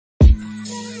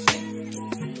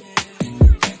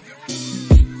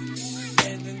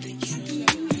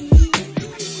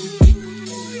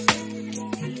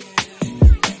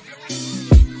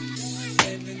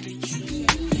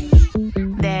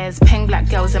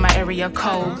girls in my area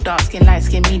cold. Dark skin, light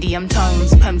skin, medium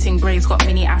tones. Permting braids, got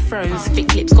mini afros.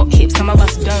 Thick lips, got hips, some of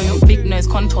us don't. Big nose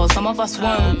contours, some of us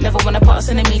won't. Never wanna put us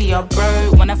in the media,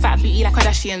 bro. Want a fat booty like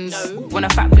Kardashians. Want a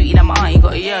fat booty like my auntie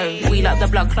got a yo. Wheel up the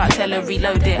blood clot, tell her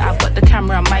reload it. I've got the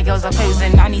camera, my girls are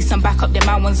posing. I need some backup, then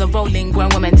my ones are rolling. Grown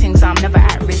women things, I'm never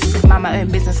at risk. Mind my own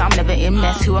business, I'm never in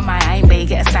mess. Who am I ain't bae,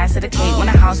 get a slice of the cake. Want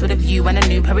a house with a view and a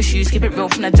new pair of shoes. Keep it real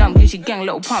from the jump, Gucci gang,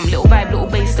 little pump. Little vibe, little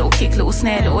bass, little kick, little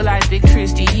snare. Little lies, big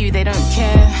truths, do you, they don't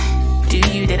care. Do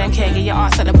you, they don't care. Get your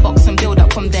ass out the box and build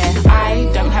up from there. I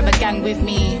don't have a gang with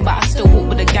me, but I still walk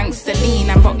with a gangster lean.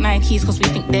 And rock Nikes cause we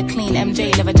think they're clean.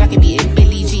 MJ leather jacket beating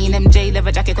Billie Jean. MJ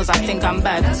leather jacket cause I think I'm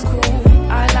bad. That's cool,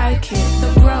 I like it.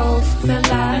 The growth, the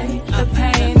light, the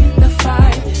pain, the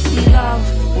fight. We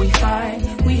love, we fight,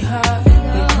 we hurt,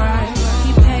 we cry.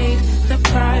 He paid the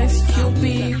price, you'll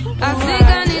be right. I think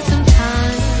I need some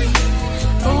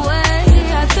time away.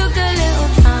 I took a little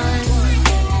time.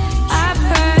 I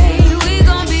pray we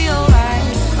gon' be alright.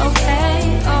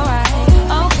 Okay, alright,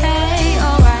 okay,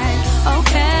 alright,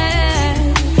 okay.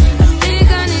 I think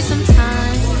I need some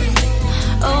time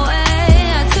away.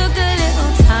 I took a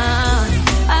little time.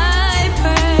 I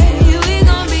pray we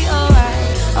gon' be alright.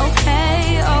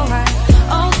 Okay, alright,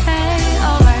 okay,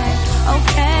 alright,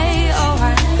 okay,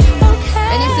 alright, okay.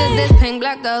 And you said there's pink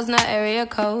black girls, not area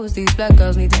codes. These black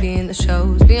girls need to be in the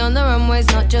shows. Be on the runways,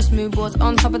 not just mood boards.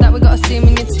 On top of that, we got a steam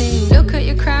in your team. Look at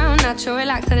your crown, natural,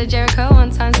 relax at a Jericho. One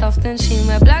time soft and sheen.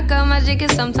 Where black girl magic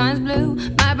is sometimes blue.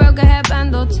 Might broke a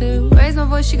hairband or two. Raise my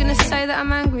voice, you're gonna say that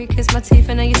I'm angry. Kiss my teeth,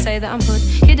 and now you say that I'm hood.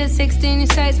 Kid at 16, you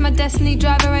say it's my destiny.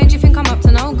 Driving range, you think I'm up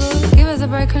to no good. Give us a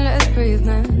break and let us breathe,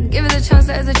 man. Give us a chance,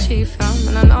 let us achieve, fam.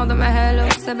 And I know that my hair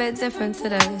looks a bit different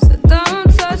today, so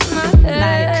don't touch my hair.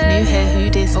 Like, new hair, who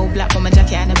this? Old black woman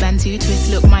jacket and a bantu twist.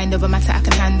 Look, mind over matter, I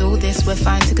can handle this. We're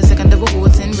fine, took a second of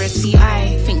awards in risk. See,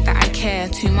 I think that I care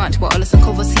too much, but all of some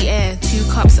cover see air. 2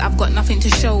 cups, I've got nothing to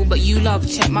show, but you love,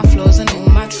 check my flaws and all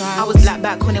my trials. I was black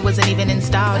back when it wasn't even in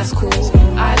style, that's cool.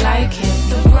 I like it,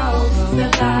 the growth, the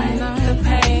light, the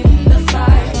pain, the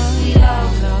fight. We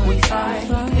love, we fight,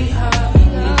 we hurt, we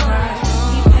cry.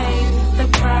 He paid the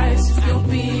price, you'll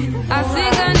be right. I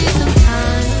think I need some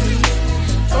time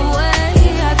away.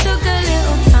 I took a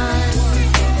little time.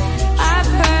 I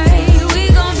pray we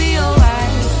gon' be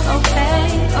alright. Okay,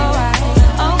 alright,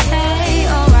 okay,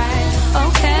 alright,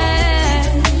 okay.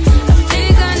 I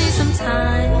think I need some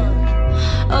time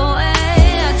away.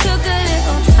 I took a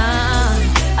little time.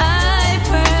 I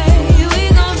pray we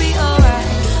gon' be alright.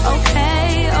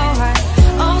 Okay, alright,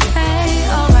 okay,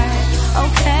 alright,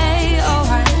 okay,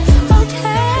 alright,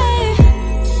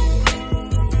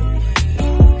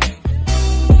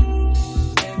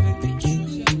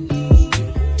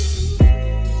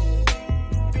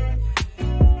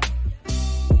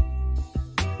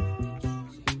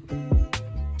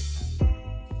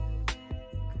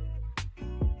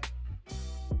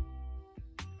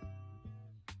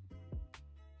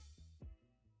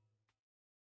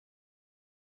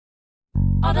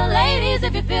 All the ladies,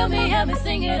 if you feel me, help me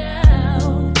sing it out.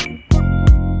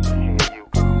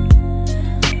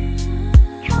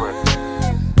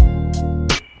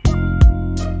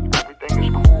 Everything is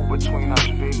cool between us,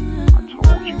 B. I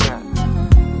told you that.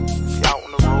 Be out on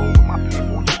the road with my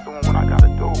people, just doing what I gotta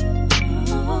do.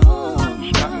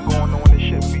 There's nothing going on, this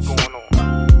shit be going on.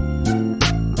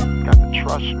 Got to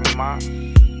trust me, man.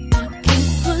 I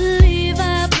can't believe I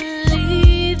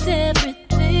believed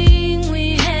everything we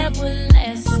had would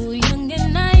last. So young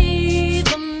and naive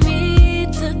of me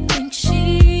to think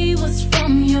she was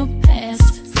from your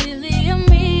past. Silly of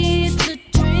me to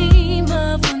dream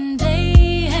of one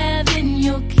day having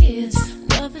your kiss.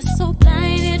 Love is so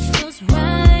blind, it feels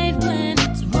right when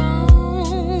it's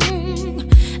wrong.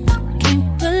 I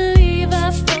can't believe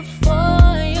I fell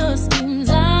for your schemes.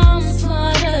 I'm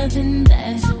smarter than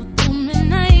that. So dumb and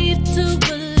naive to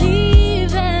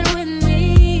believe that with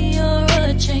me you're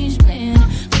a changed man.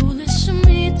 Foolish of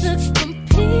me to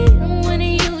compete when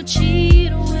you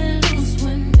cheat with loose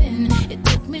women. It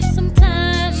took me some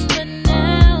time, but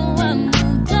now I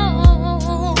moved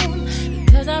on.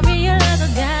 Because I realized I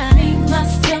got me,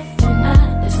 myself, and I.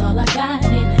 That's all I got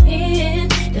in the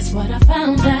end. That's what I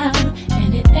found out.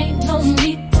 And it ain't no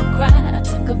need to cry. I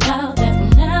took a vow that from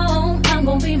now on I'm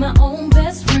gonna be my own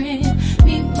best friend.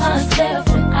 Me, myself,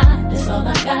 and I. That's all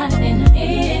I got in the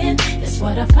end. That's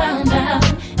what I found out.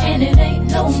 And it ain't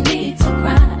no need to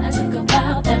cry. I took a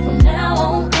vow that from now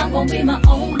on I'm gonna be my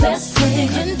own best friend.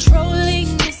 Controlling,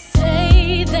 you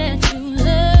say that you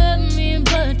love me,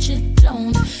 but you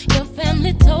don't. Your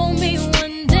family told me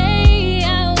one day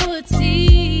I would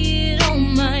see it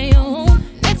on my own.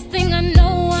 Next thing I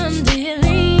know, I'm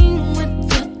dealing with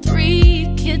the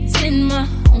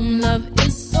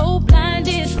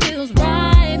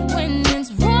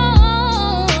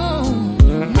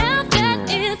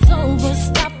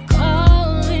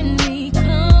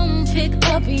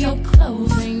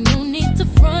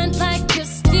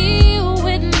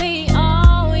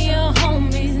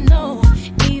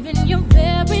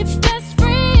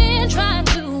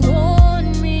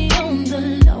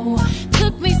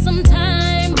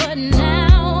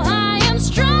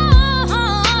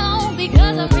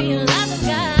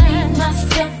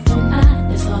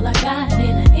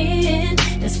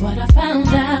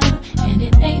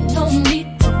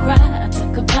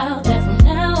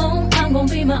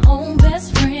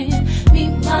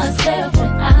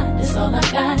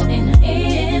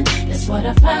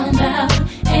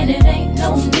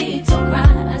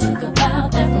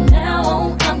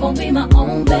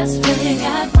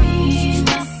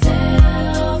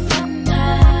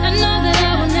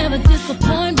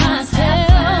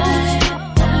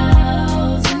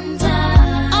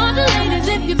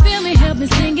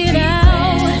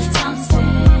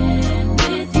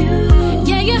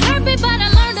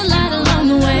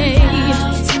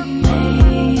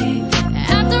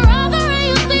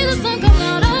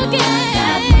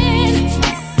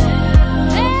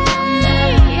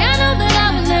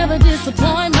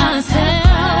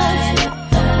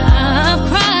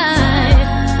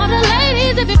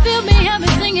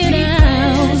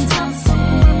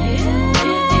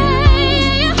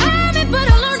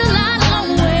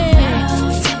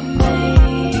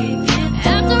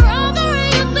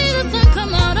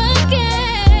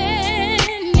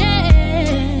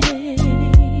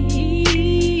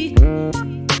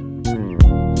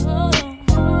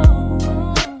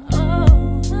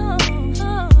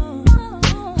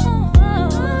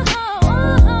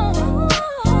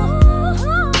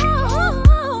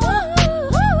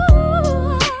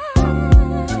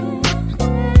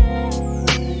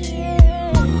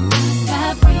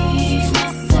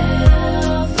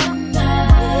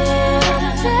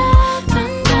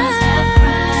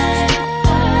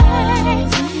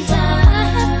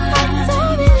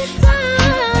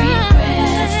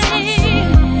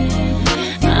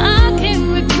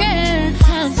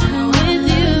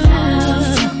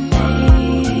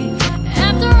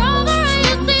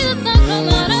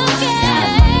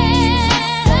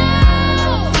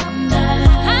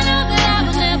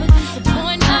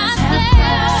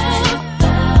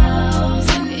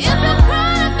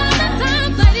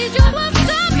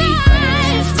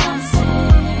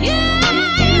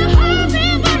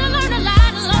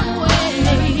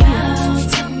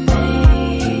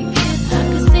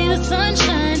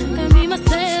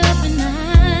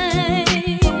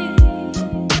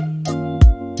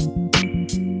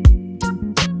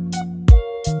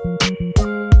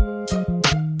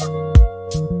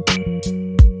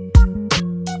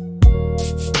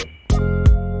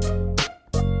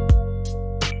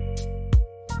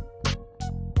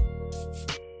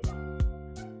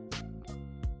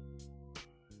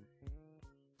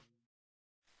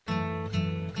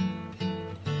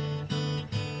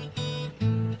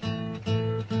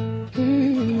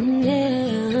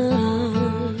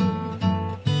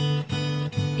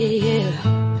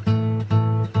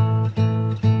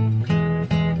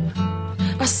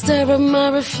of my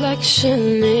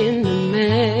reflection in the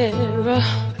mirror.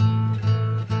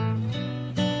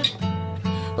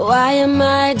 Why am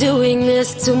I doing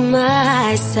this to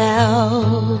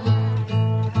myself?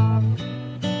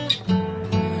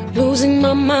 Losing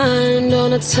my mind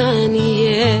on a tiny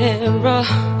error.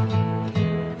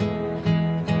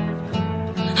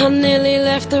 I nearly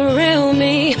left the real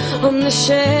me on the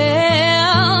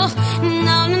shelf.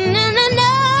 No, no, no, no,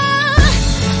 no.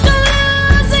 Don't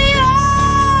lose your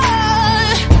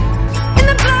eye in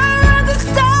the blur of the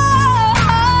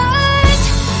stars.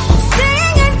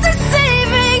 Seeing is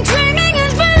deceiving, dreaming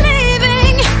is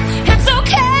believing. It's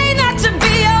okay not to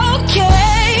be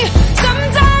okay.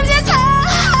 Sometimes it's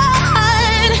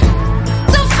hard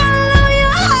to follow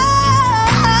your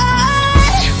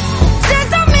heart. There's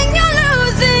something you're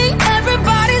losing,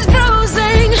 everybody's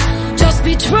bruising. Just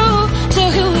be true to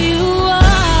who you are.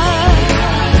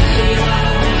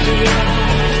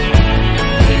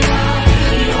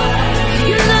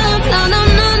 You know, no, no,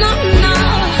 no, no, no.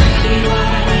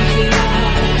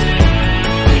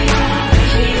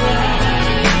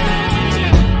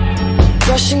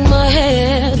 Brushing my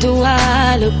hair, do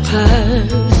I look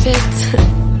perfect?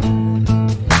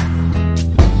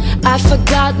 I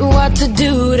forgot what to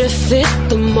do to fit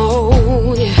the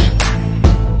mold, yeah.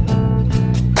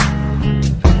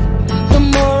 The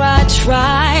more I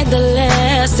try, the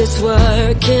less it's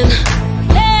working.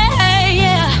 Hey,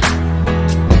 yeah.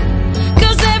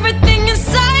 'Cause everything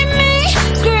inside me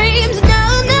screams no,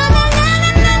 no, no, no,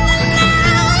 no, no, no, no.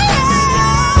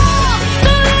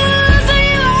 Losing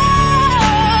you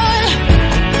are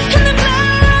in the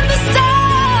blur of the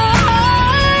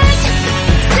stars.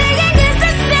 Seeing is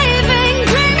deceiving,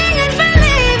 dreaming is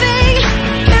believing.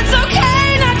 It's okay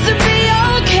not to be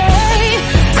okay.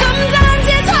 Sometimes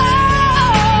it's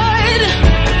hard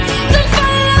to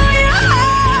follow your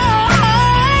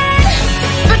heart.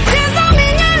 But tears don't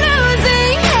mean you're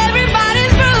losing,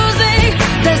 everybody's bruising.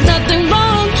 There's nothing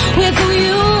wrong with who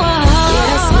you are.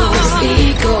 Yes, those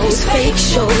egos, fake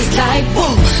shows like,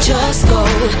 whoa, just go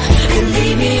and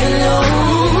leave me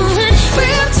alone.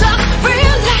 Real talk,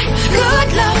 real life, good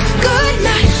love, good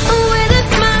night, with a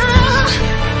smile.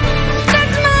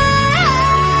 That's my home,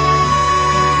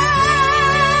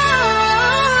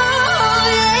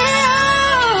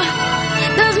 yeah.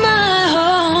 That's my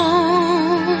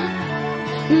home.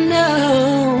 No.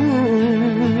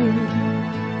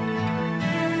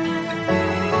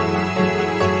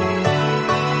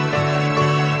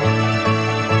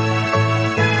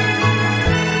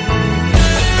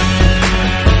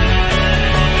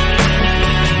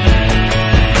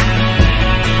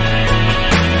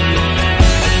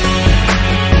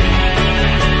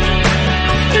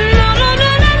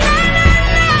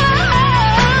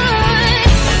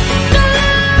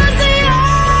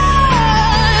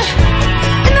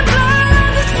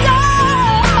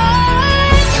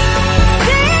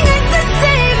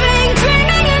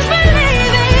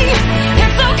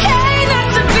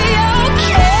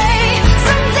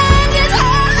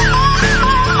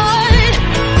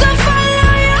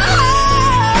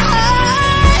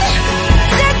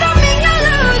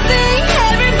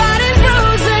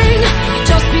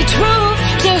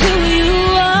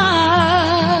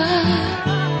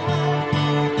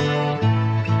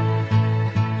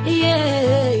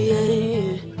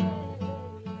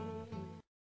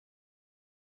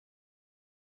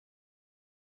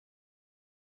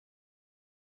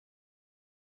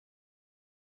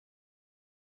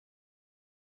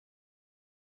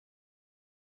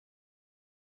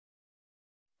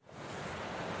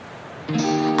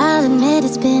 I'll admit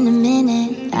it's been a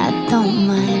minute. I don't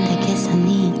mind, I guess I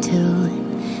need to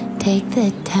take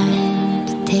the time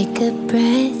to take a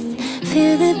breath.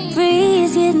 Feel the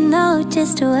breeze, you know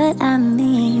just what I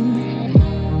mean.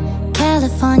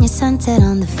 California sunset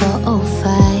on the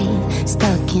 405.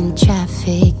 Stuck in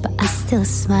traffic, but I still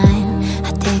smile.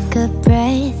 I take a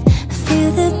breath,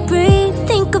 feel the breeze,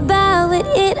 think about what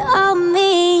it all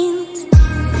means.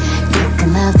 You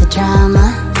can love the drama,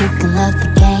 you can love the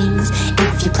games.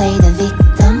 If you play the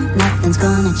victim, nothing's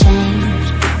gonna change.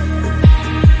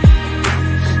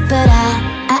 But I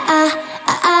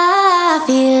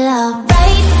feel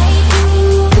alright.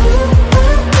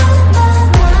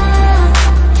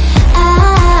 I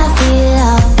feel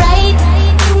alright.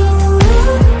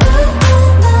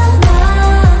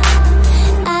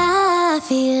 I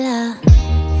feel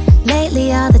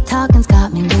lately all the talking's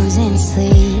got me losing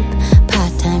sleep.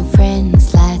 Part-time friends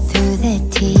slide through their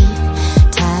teeth.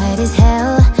 Tired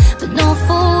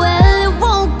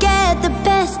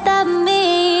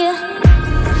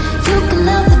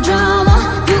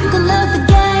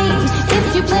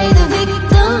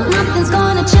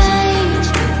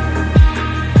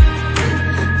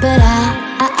but I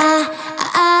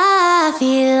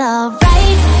feel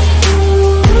alright.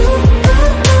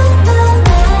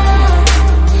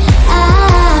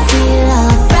 I feel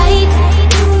alright.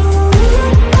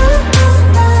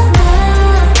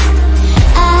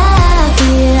 I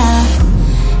feel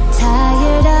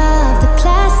tired of the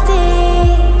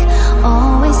plastic,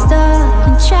 always stuck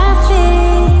in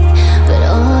traffic, but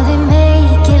oh, they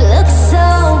make it look so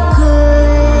good.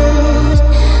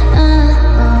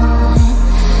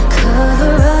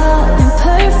 Cover up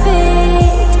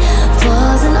imperfect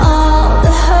flaws and all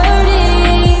the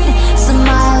hurting.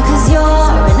 Smile 'cause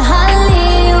you're in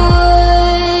Hollywood.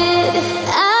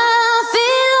 I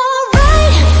feel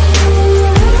alright.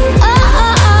 Oh,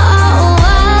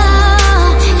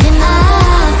 and I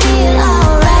feel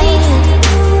alright.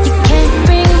 You can't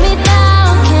bring me down,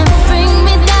 can't bring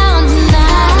me down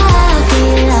tonight. I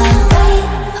feel alright.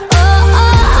 Oh,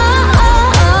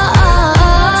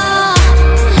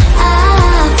 I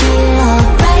feel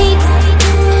alright.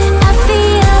 I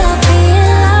feel alright.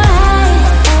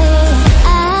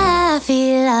 I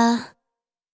feel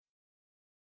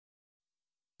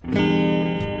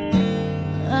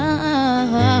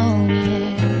oh, yeah.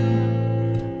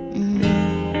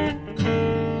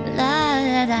 La,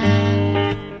 la, la.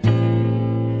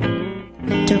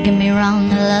 Don't get me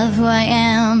wrong, I love who I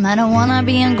am. I don't wanna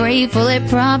be ungrateful, it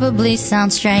probably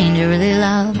sounds strange. I really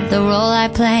love the role I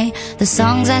play, the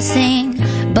songs I sing,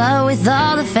 but with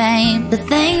all the fame, the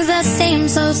things that seem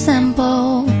so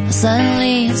simple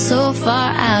suddenly it's so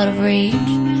far out of reach.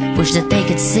 Wish that they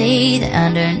could see the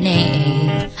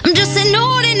underneath. I'm just an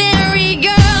ordinary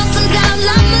girl. Sometimes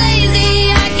I'm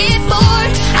lazy, I get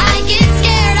bored, I get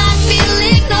scared, I feel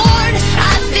ignored,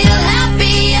 I feel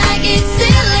happy, I get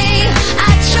silly,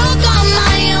 I choke on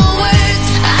my own words,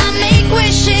 I make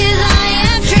wishes, I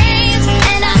have dreams,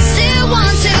 and I still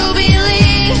want to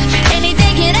believe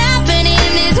anything can happen in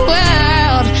this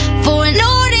world for an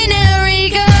ordinary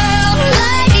girl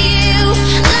like you,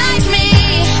 like me.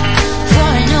 For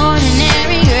an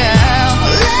ordinary girl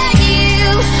like you,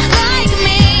 like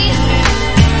me.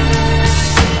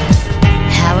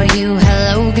 How are you?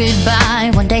 Hello,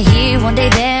 goodbye. One day here, one day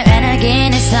there, and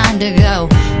again it's time to go.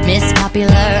 Miss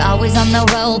Popular, always on the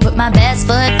roll. Put my best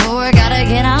foot forward, gotta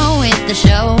get on with the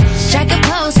show. Strike a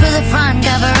pose for the front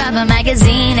cover of a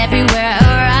magazine. Everywhere I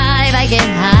arrive, I get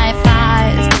high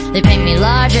fives. They paint me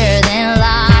larger than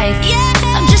life. Yeah,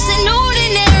 I'm just an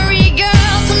ordinary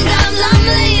girl. Sometimes I'm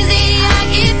lazy, I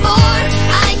get bored,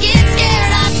 I get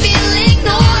scared, I feel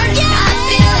ignored, I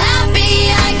feel happy,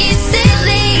 I get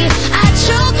silly, I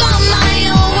choke on my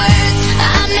own words,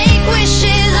 I make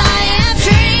wishes, I have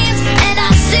dreams, and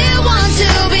I still want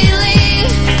to believe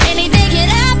anything can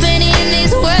happen in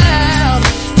this world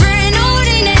for an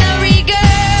ordinary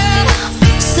girl.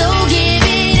 So give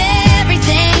it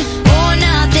everything or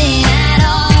nothing at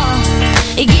all.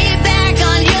 Get back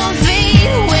on your feet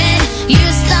when you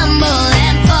stumble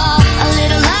and fall. A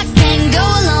little luck can go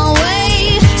a long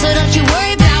way, so don't you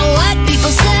worry about what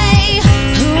people say.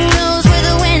 Who knows where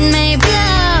the wind may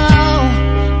blow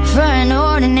for an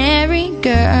ordinary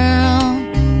girl.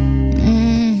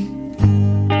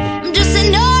 I'm just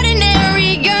an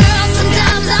ordinary girl.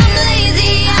 Sometimes I'm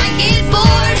lazy, I get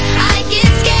bored, I get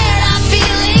scared, I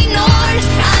feel ignored,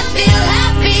 I feel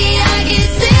happy, I get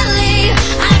silly,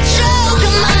 I choke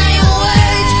on my own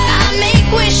words, I make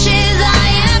wishes, I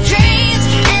have dreams,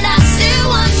 and I still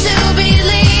want to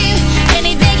believe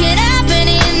anything can happen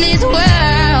in this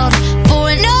world for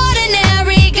an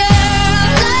ordinary girl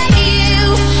like you,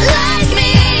 like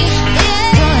me.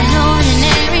 Yeah. For an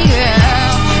ordinary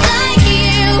girl like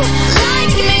you,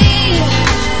 like me.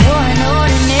 For an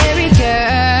ordinary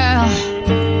girl.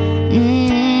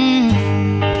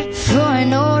 For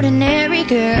an ordinary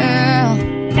girl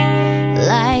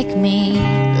like me,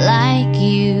 like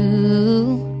you.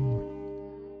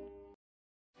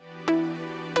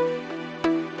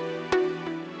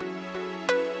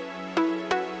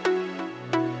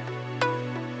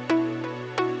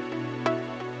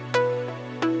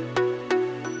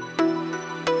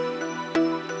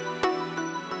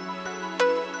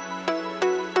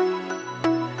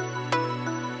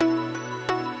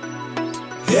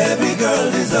 Every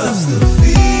girl deserves to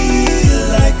feel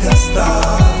like a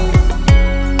star,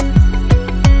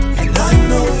 and I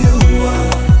know you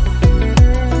are,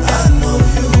 I know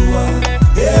you are.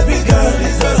 Every girl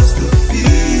deserves to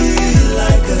feel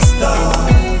like a star,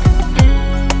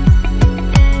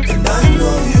 and I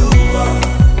know you are,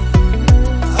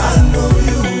 I know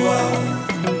you are.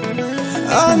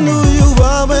 I knew you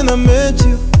are when I met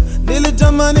you.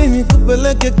 Nilitamani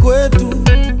nikupeleke kwetu.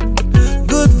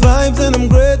 Good vibes and I'm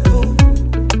grateful.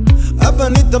 Up hapa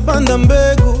nitapanda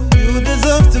mbegu. You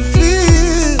deserve to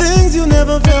feel things you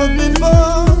never felt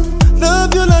before.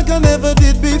 Love you like I never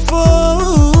did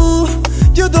before.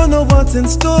 You don't know what's in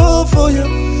store for you.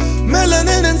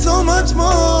 Melanin and so much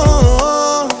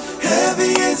more.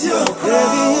 Heavy is your crown.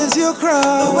 Heavy is your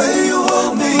crown. The way you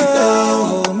hold me down.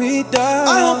 Hold me down.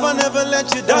 I hope I never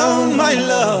let you down, my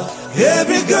love.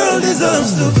 Every girl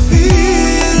deserves to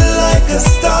feel like a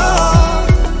star.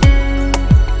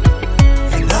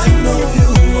 And I know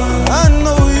you are. I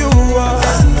know you are. I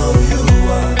know you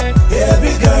are.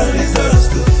 Every girl deserves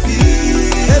to feel.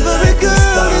 Every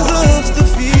girl deserves to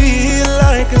feel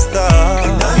like a star.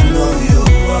 And I know you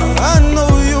are. I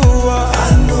know you are. I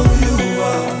know you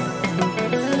are.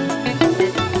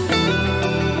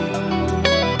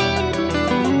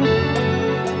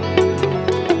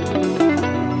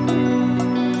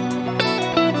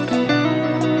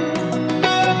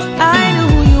 I knew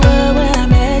who you were when I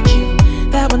met you.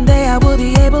 That one day I would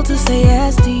be able to say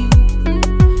yes to you.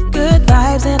 Good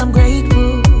vibes and I'm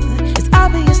grateful. It's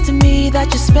obvious to me that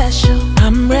you're special.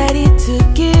 I'm ready to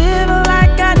give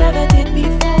like I never did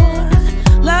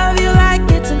before. Love you like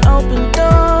it's an open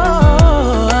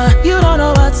door. You don't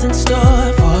know what's in store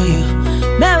for you.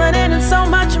 Melanin and so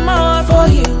much more for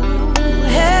you.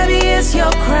 Heavy is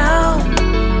your crown,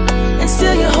 and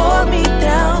still you hold me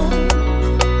down.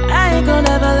 I ain't gonna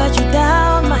ever let you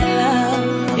down, my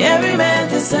love. Every man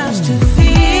deserves to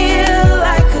feel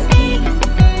like a king.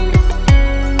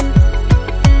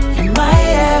 You're my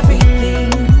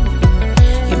everything.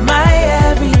 You're my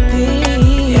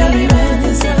everything. Every man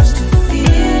deserves to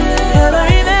feel.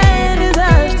 Every man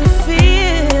deserves to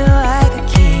feel like a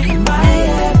king. You're my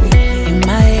everything. You're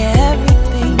my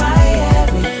everything. My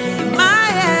everything. My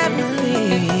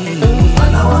everything.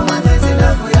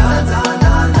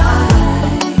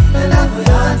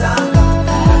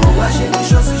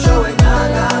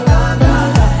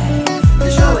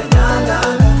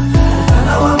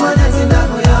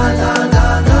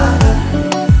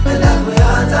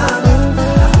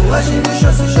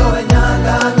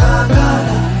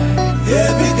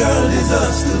 Every girl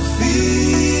deserves to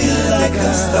feel like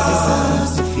a star.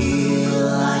 Deserves to feel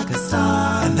like a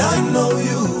star. And I know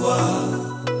you are.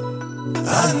 I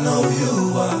know you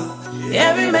are.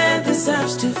 Every man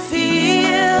deserves to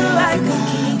feel like a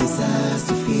king. Deserves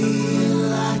to feel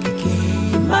like a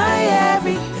king. You're my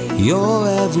everything. You're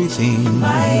everything.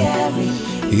 My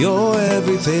everything. You're everything. Every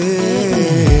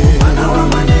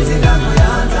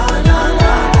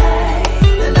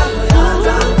man deserves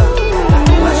to feel like a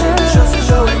king.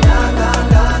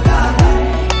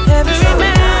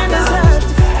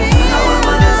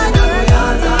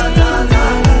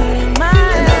 My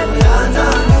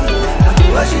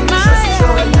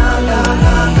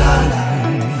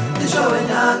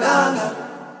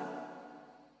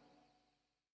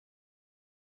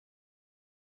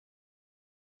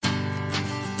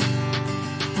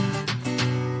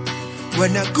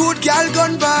When a good girl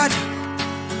gone bad,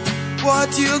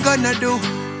 what you gonna do?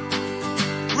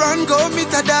 Run, go meet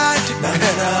a dad.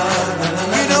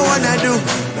 You know what I do.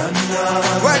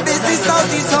 Well, this is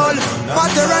Southeast Hall, but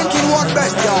the ranking what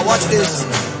best, y'all. Watch this.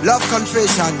 Love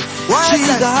confession. Why She's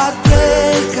a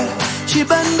heartbreaker. She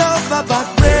bend over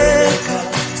backbreaker.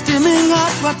 Steaming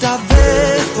hot water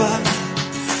vapor.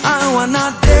 I wanna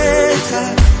date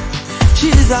her.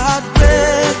 She's a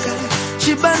heartbreaker.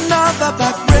 She bend over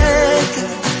backbreaker.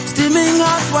 Steaming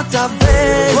hot water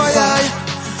vapor.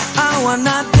 I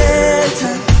wanna date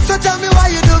her. So tell me why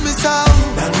you do me so.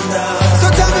 So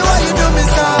tell me why you do me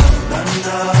so.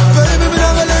 Baby, me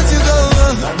not gonna let you go.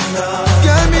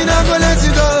 Girl, me not gonna let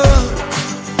you go.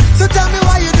 So tell me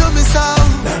why you do me so.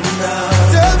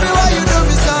 Tell me why you do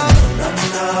me so.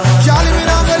 Girl, me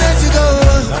not gonna let you go.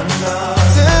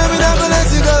 Tell me not gonna let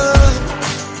you go.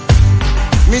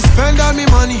 Me spend all me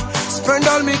money, spend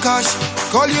all me cash.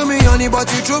 Call you me honey, but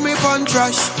you threw me pon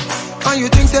trash. And you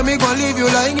think say me gon' leave you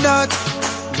like that?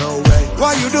 No way.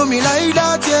 Why you do me like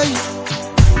that, yeah?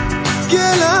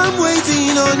 Girl, I'm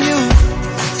waiting on you,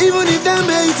 even if them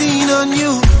hating on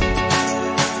you.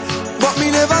 But me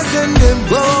never send them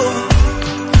go.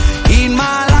 In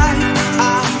my life,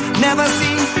 I've never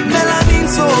seen melanin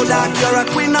so dark. You're a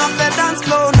queen of the dance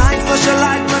floor. Night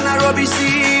socialite when I rubbish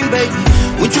scene, baby.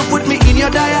 Would you put me in your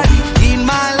diary? In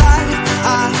my life,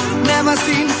 I've never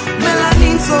seen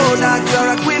melanin so dark.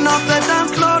 You're a queen of the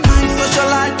dance floor. Night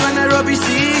socialite when I rubbish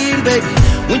scene, baby.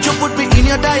 Would you put me in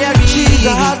your diary? She's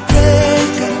a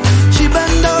heartbreaker. She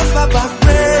bend over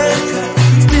backbreaker.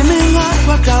 Steaming hot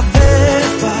water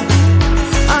vapor.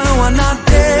 I wanna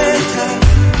date her.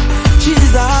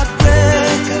 She's a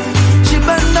heartbreaker. She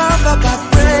bend over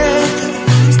backbreaker.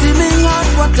 Steaming hot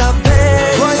water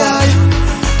vapor.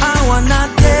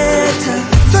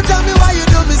 tell me why you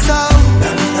do me so.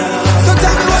 So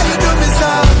tell me why you do me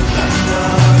so.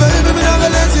 Baby, me never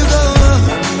let you go.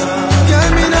 Yeah,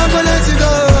 me never let you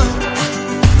go.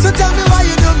 So tell me why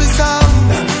you do me so.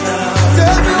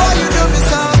 Tell me why you do me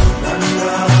so.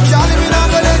 Charlie, me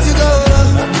never let you go.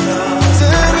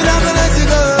 Tell me never let you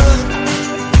go.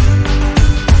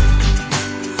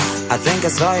 I think I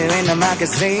saw you in the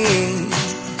magazine,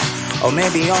 or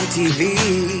maybe on TV.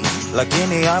 Looking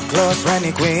me up close when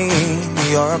you're queen,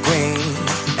 you're a queen.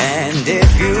 And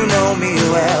if you know me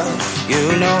well,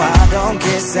 you know I don't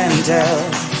kiss and tell,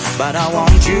 but I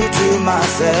want you to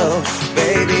myself,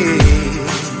 baby.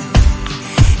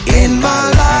 In my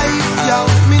life, yo,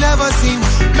 me never seen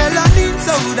melanin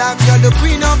so dark. You're the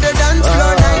queen of the dance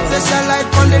floor. Night session light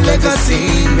on the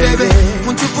legacy, baby.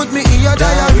 Won't you put me in your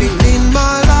diary? In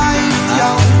my life, yo,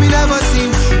 me never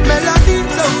seen melanin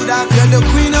so dark. You're the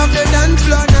queen of the dance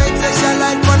floor. Night session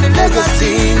light on the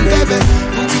legacy, baby.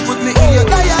 Won't you put me in your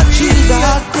diary? She's a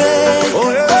heartbreak.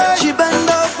 Oh, yeah. She bend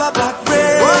over back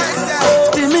break.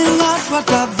 Steaming hot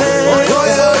water vein.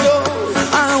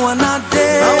 I wanna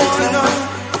date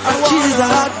her. She's a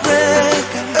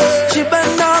heartbreaker. She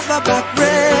bend over back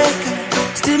breaker.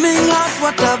 Steaming hot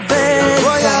water vein.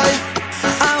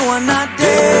 I wanna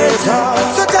date her.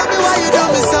 So tell me why you do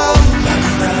me so.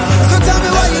 So tell me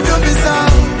why you do me so.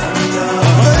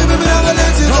 Baby, me never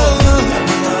let you go.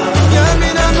 Yeah, me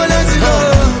never let you go.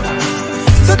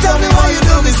 So tell me why you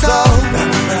do me so.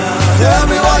 Tell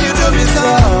me why you do me so.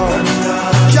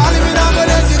 Charlie, me never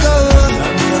let you go.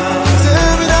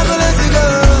 Tell me never let you go.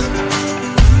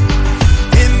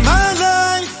 In my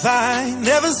life, I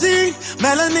never seen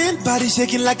melanin body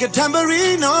shaking like a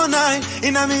tambourine all night.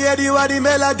 Inna me head you are the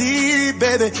melody,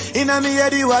 baby. Inna me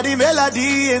head you are the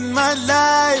melody. In my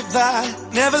life, I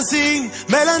never seen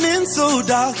melanin so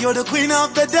dark. You're the queen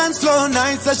of the dance floor.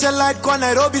 Night such a light, Kwan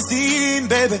Nairobi scene,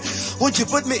 baby. Won't you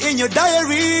put me in your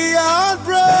diary?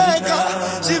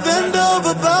 Heartbreaker, she bend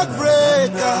over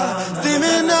backbreaker,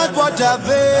 steaming hot water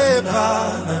vapor.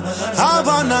 I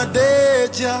wanna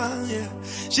date ya, yeah.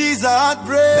 She's a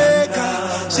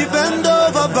heartbreaker, she bend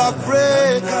over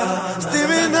backbreaker,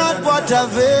 steaming hot water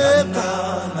vapor.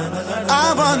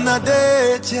 I wanna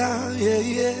date ya, yeah,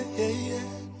 yeah, yeah, yeah.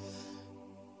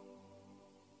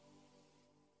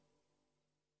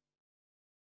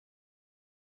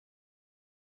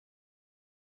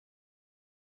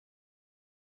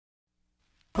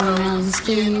 Brown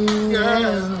skin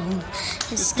girl,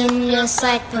 your skin just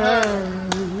like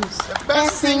pearls, the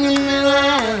best thing in the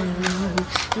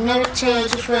world. Never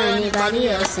trade you for anybody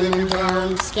else. And a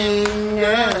brown skin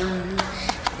girl,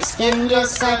 your skin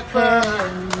just like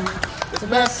pearls, the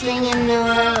best thing in the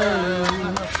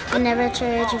world. I never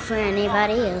trade you for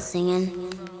anybody else. Singing.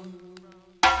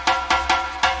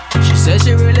 Says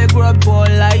she really grew up poor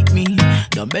like me.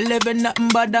 Don't believe in nothing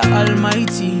but the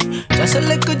Almighty. Just a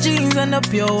little jeans and a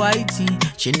pure whitey.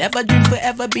 She never dreamed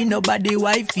forever be nobody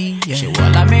wifey. Yeah. She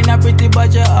well, I mean, a pretty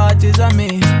but your heart is a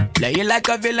miss. Play you like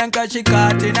a villain cause she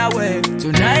caught in a way.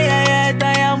 Tonight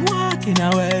I am walking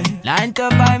away. 9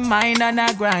 to 5 mine and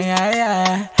I grind,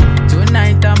 yeah.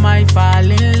 Tonight I might fall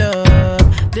in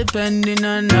love, depending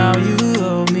on how you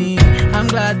hold me. I'm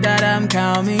glad that I'm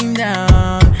calming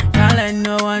down. Can't let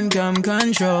no one come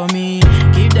control me.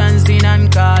 Keep dancing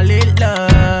and call it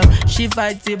love. She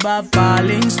fights it by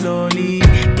falling slowly.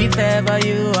 If ever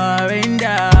you are in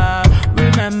doubt,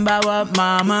 remember what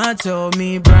mama told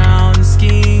me. Brown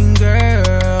skin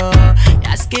girl,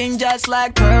 your skin just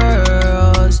like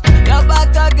pearls. You're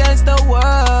back against the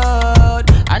world.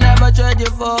 I never trade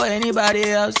you for anybody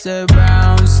else. A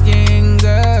brown skin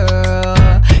girl,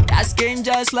 your skin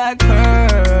just like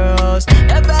pearls.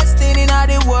 The best thing in all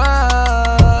the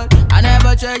world. I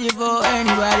never trade you for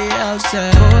anybody else.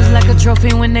 Pose like a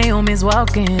trophy when Naomi's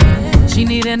walking. She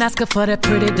need an Oscar for that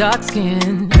pretty dark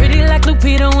skin. Pretty like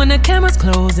Lupita when the camera's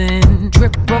closing.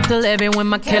 Drip broke the levee when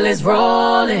my Kelly's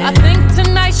rolling. I think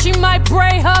tonight she might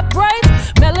braid her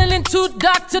braids. Melanin too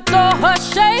dark to throw her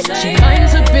shade. She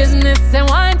minds her business and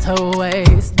winds her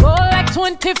waist. Go like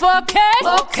 24K.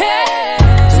 Okay.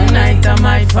 Tonight I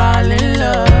might fall in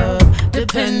love,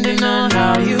 depending on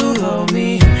how you hold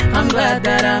me. I'm glad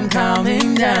that I'm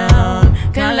calming down.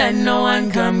 Can't let no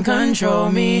one come control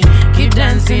me. Keep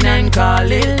dancing and call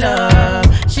it love.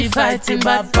 She fighting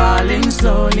but falling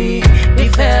slowly.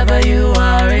 If ever you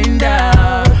are in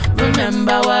doubt,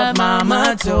 remember what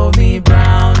mama told me.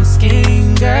 Brown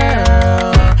skin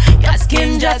girl, your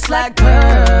skin just like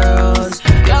pearls.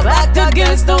 You're back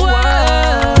against the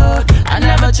world. I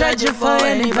never trade you for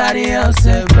anybody else.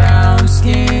 A brown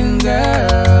skin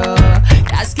girl,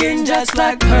 your skin just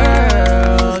like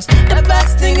pearls. The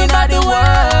best thing in all the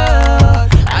world.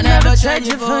 I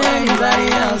trade you for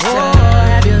anybody else. Oh,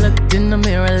 have you looked in the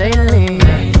mirror lately?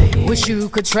 Wish you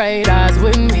could trade eyes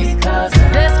with me. Cause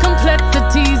there's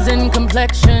complexities in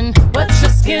complexion, but your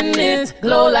skin is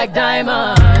glow like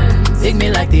diamonds. Dig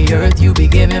me like the earth, you be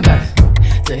giving birth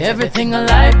to everything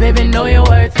alive, baby, know your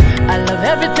worth. I love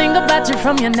everything about you,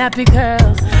 from your nappy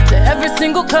curls to every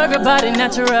single curve, your body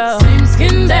natural. Same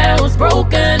skin that was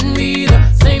broken, be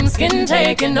the same skin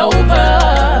taking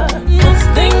over. Most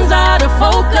things out of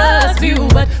focus view,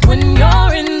 but when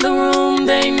you're in the room,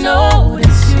 they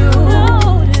notice you.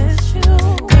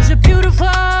 Cause you're beautiful.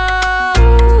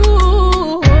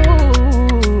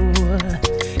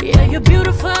 Yeah, you're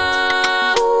beautiful.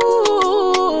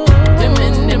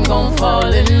 Gon'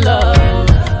 fall in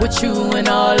love with you in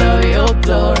all of your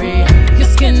glory. Your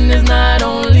skin is not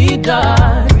only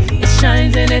dark, it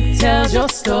shines and it tells your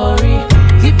story.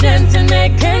 Keep dancing, they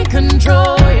can't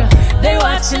control you. They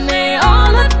watching, they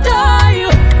all adore you.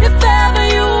 If ever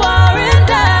you are in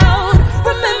doubt,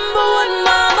 remember what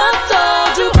mama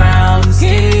told you. Brown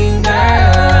skin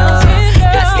girl,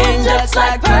 your skin just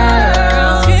like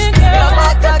pearls. You're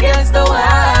back against the wall.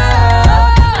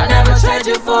 I never trade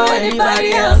you for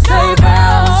anybody else. Say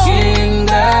brown skin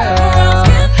girl,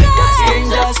 your skin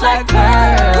just like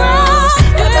pearls.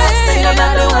 The best thing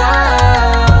about the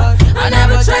world. I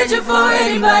never trade you for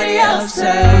anybody else.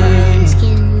 Say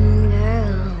skin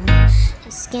girl,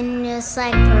 your skin just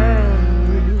like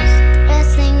pearls.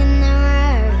 Best thing in the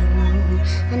world.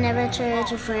 I never trade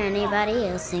you for anybody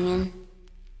else. Singing.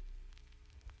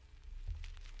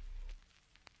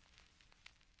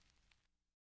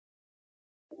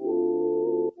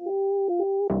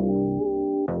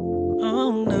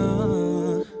 Oh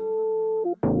no,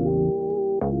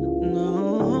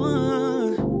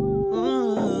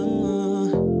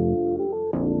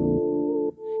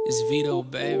 it's Vito,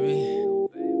 baby.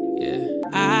 Yeah,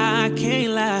 I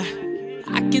can't lie,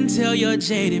 I can tell you're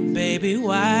jaded, baby.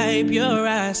 Wipe your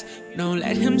eyes, don't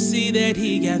let him see that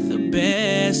he got the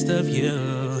best of you.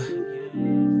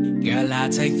 Girl, I'll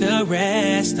take the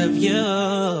rest of you.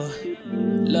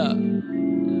 Look,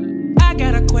 I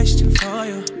got a question for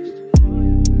you.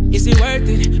 Is it worth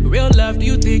it? Real love, do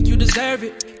you think you deserve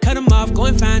it? Cut him off, go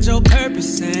and find your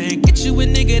purpose and get you a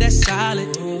nigga that's solid.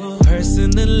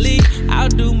 Personally, I'll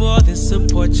do more than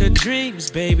support your dreams,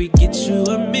 baby, get you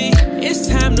a me. It's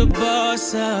time to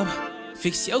boss up.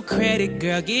 Fix your credit,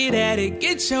 girl, get at it,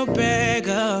 get your bag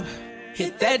up.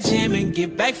 Hit that gym and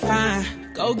get back fine.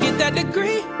 Go get that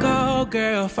degree, go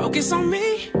girl, focus on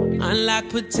me. Unlock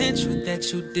potential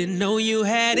that you didn't know you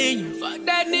had in you. Fuck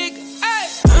that nigga, ay.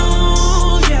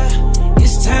 Oh yeah,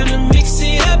 it's time to mix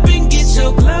it up and get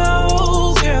your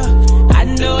glow, girl. I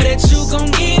know that you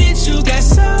gon' get it, you got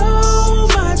so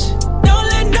much. Don't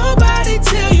let nobody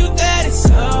tell you that it's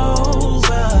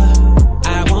over.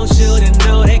 I want you to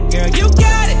know that, girl, you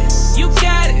got it, you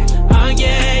got it. Oh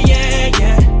yeah, yeah,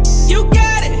 yeah. You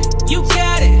got it, you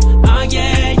got it. Oh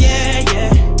yeah, yeah,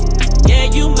 yeah. Yeah,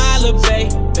 you my little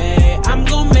baby, I'm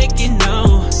gon' make it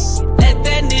known. Let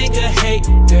that nigga hate,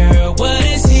 girl, what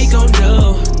is he gon'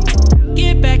 do?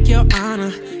 Get back your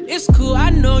honor, it's cool, I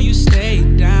know you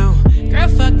stayed down. Girl,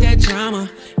 fuck that drama,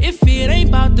 if it ain't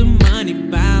about the money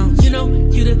bounce. You know,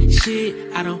 you the shit,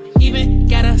 I don't even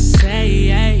gotta say,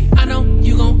 hey. I know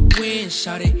you gon' win,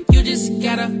 shawty, you just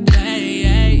gotta play,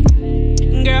 hey.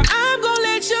 Girl, I'm gon'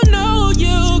 let you know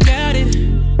you got it.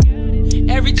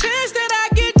 Every chance that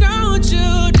I get, don't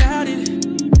you doubt it.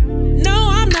 No,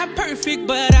 I'm not perfect,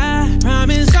 but I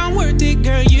promise I'm worth it,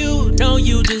 girl. You know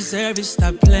you deserve it,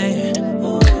 stop playing.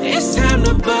 It's time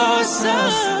to boss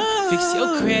up. Fix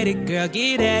your credit, girl,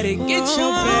 get at it, get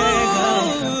your bag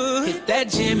up. Hit that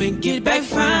gym and get back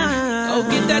fine. Go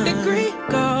get that degree,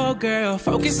 go girl,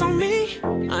 focus on me.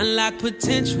 Unlock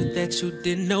potential that you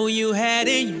didn't know you had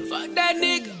in you. Fuck that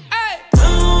nigga, ay.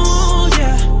 Oh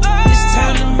yeah, it's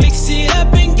time to mix it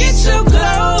up and get your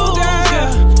glow,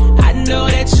 girl. I know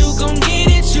that you gon' get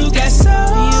it, you got so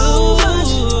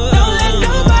much. Don't let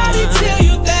nobody tell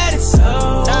you that it's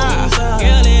over.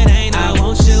 Girl, it ain't, I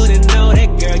want you to know that,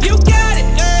 girl, you got it,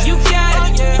 you got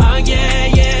it. Oh yeah,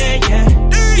 yeah, yeah.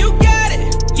 You got it,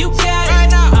 you got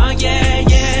it. Oh yeah,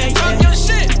 yeah, yeah.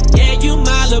 Yeah, you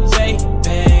my little baby,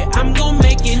 I'm gon'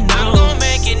 make it known.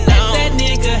 Let that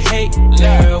nigga hate,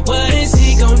 girl, what is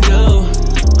he gon' do?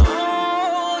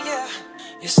 Oh yeah,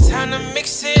 it's time to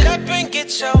mix it up and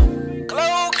get your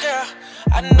glow, girl.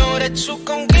 I know that you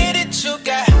gon' get it, you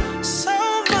got so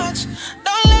much.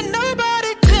 Don't let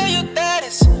nobody tell you that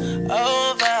it's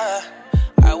over.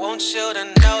 I want you to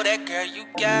know that, girl, you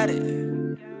got it.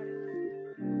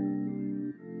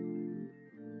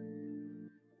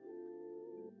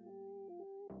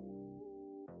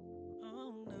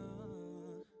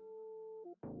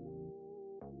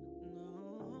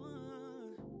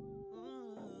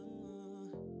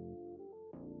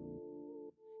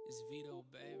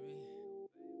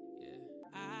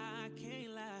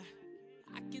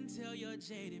 tell you're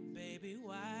jaded, baby.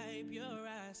 Wipe your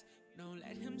eyes. Don't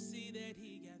let him see that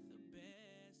he got the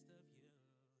best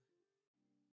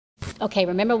of you. Okay,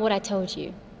 remember what I told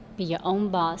you. Be your own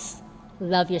boss.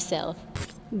 Love yourself.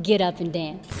 Get up and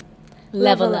dance.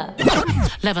 Level up.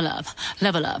 Level up,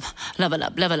 level up, level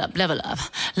up, level up, level up,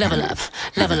 level up,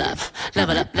 level up,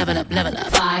 level up, level up, level up.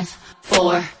 5,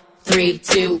 4, 3,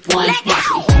 2, 1.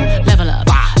 Level up,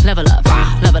 level up,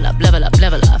 level up, level up,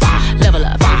 level up, level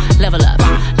up, level up,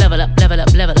 level up, level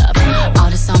up, level up. All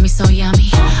this on me so yummy,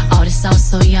 all this sauce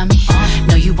so yummy.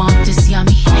 No, you want this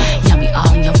yummy, yummy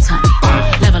all in your tummy.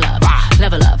 Level up,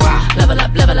 level up, level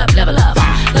up, level up, level up,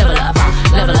 level up,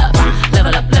 level up,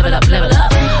 level up, level up, level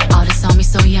up. All this on me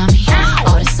so yummy,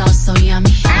 all this sauce so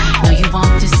yummy. No, you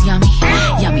want this yummy,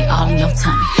 yummy all in your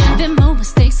tummy. Them old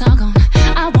mistakes are gone,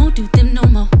 I won't do them no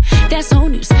more. That's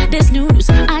old news, that's new news,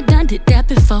 I done did that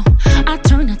before. I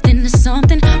turn nothing to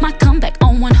something, my comeback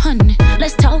on 100.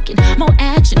 Let's talk it, more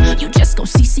action, you just gon'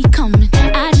 see coming.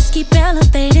 I just keep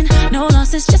elevating, no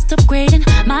losses, just upgrading.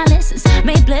 My lessons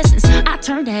made blessings, I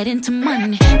turn that into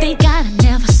money. They gotta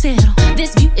never settle,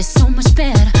 this view is so much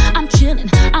better. I'm chilling,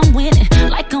 I'm winning,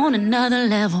 like on another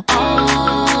level.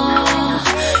 Oh,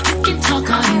 you can talk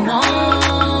all you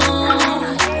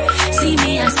want. See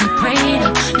me, I see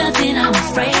greater, nothing I'm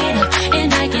afraid of,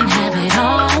 and I can have it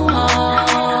all.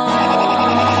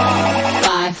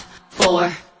 5,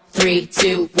 4, 3,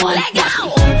 2, 1. Let go.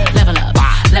 Level up,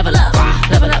 level up,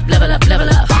 level up, level up, level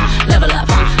up, level up,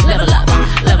 level up,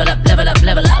 level up, level up,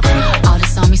 level up. All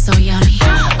this on me so yummy,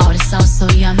 all this sauce so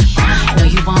yummy. No,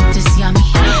 you want this yummy,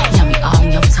 yummy all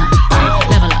in your tummy.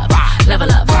 Level up,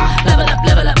 level up, level up,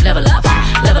 level up, level up,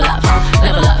 level up,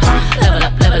 level up, level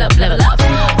up, level up, level up.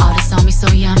 All this on me so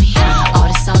yummy, all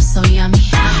this sauce so yummy.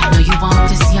 No, you want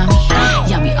this yummy,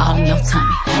 yummy all in your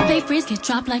tummy. They freeze get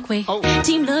dropped like weight.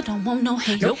 Team love don't want no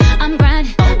hate. I'm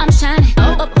grinding, I'm shining,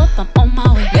 up, I'm on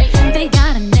my way. They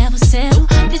gotta never settle,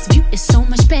 this view is so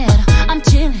much better. I'm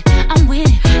chilling, I'm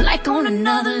winning, like on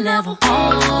another level.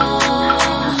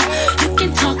 Oh, you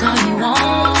can talk all you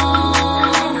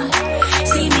want.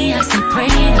 See me, I see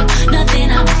greater,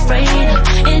 nothing I'm afraid of,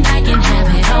 and I can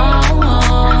have it all.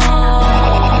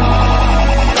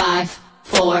 5,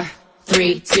 4,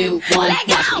 3, 2, 1. Let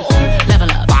go.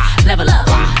 Level up, level up,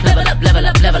 level up, level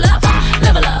up, level up,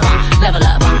 level up, level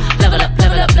up, level up,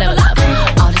 level up, level up.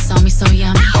 All this on me so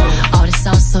yummy, all this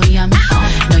sauce so yummy.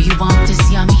 No, you want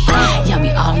this yummy,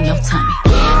 yummy all in your tummy.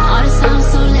 All this sounds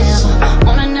so level,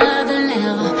 on another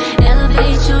level.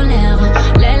 Elevate your level,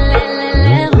 level.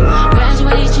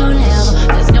 Graduate your level,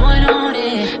 there's no one on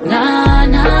it. Nah.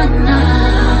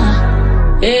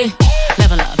 Hey,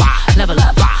 level up, level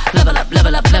up, level up,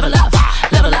 level up, level up,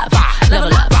 level up,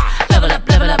 level up, level up,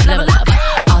 level up, level up.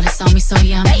 All this on me so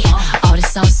yummy, all this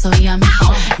sauce so yummy.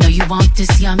 No, you want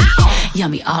this yummy,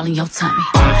 yummy all in your tummy.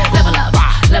 Level up,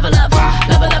 level up,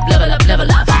 level up, level up,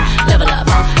 level up, level up,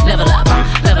 level up,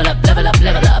 level up, level up,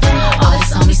 level up. All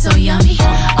this on me so yummy,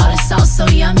 all this sauce so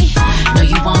yummy. No,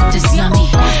 you want this yummy,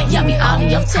 yummy all in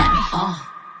your tummy.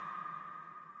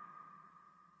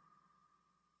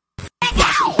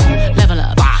 Level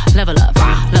up, level up,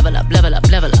 level up, level up,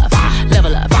 level up,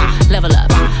 level up, level up,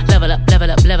 level up,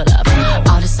 level up, level up.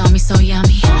 All this on me so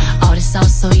yummy, all this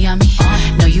sauce so yummy.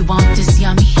 No, you want this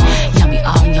yummy, yummy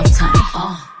all in your tummy.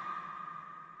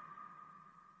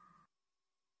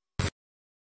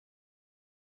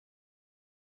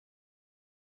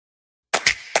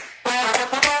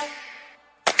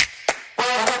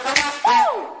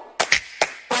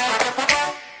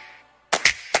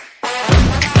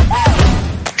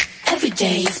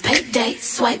 Day is payday,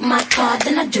 swipe my card,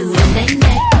 then I do the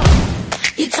nay.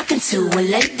 You talking to a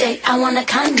late date, I want a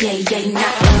Kanye, yeah,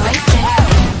 not the right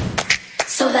day.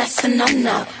 So that's a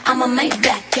no-no, I'ma make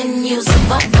back and use a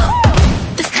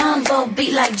Volvo. This convo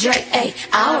beat like Drake, ayy,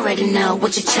 I already know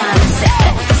what you're trying to say.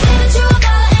 Say that you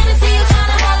about Hennessy, you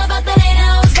tryna holler about that 8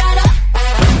 hours right up.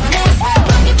 Next,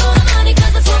 looking for the money,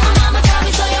 cause that's what my mama taught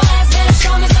me, so your ass better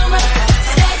show me some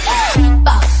respect.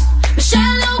 Boss,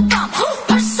 Michelle Obama,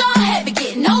 purse so heavy,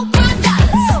 get no $1.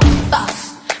 Boss,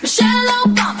 Michelle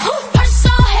Obama, purse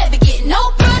so heavy, get no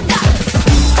 $1.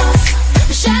 Boss,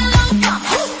 Michelle Obama,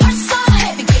 purse so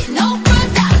heavy, get no $1.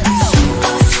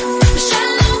 Boss,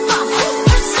 Michelle Obama,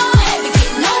 purse so heavy,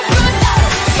 get no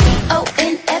 $1.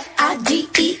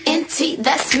 CONFIDENT,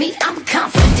 that's me, I'm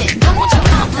confident. Don't want your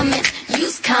compliments,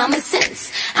 use common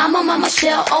sense. I'm on my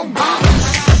Michelle Obama.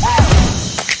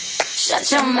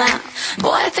 Shut your mouth,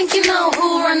 boy, I think you know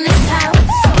who run this house.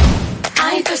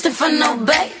 I ain't thirsting for no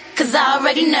bait, cause I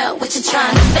already know what you're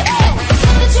trying to say.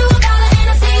 Say that you about a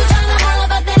Hennessy, you tryna holler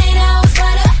about that 8 hours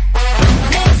right up.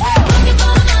 Next, looking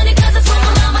for the money, cause that's what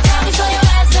my mama taught me.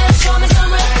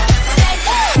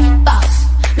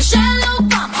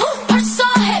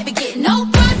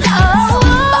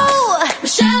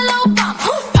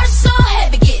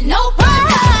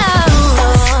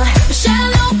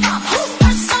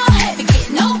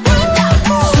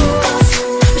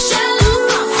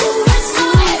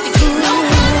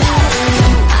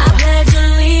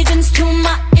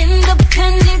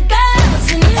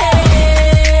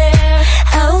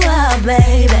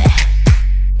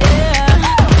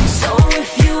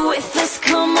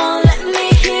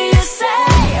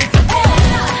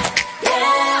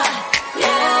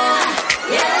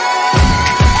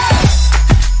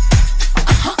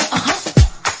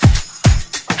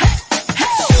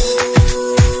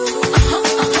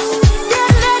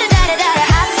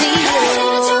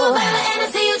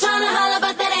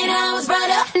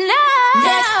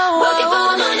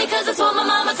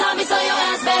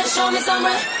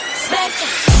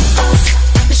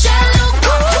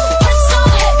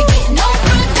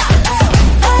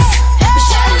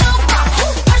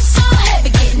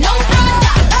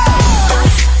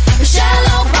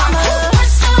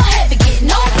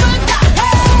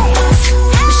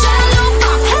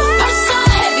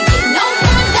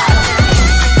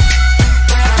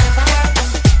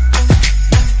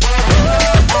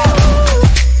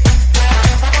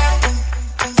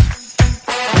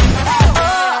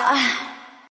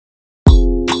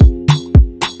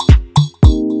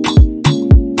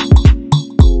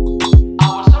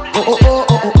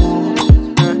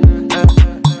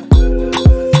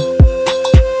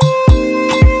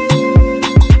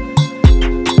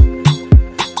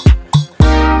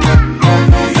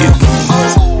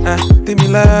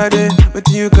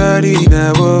 body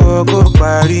now, go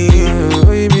party. Oh,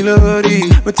 me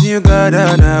lordy, but you got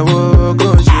now,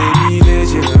 go shady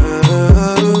leisure.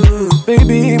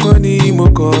 Baby, money, mo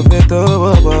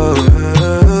confeto,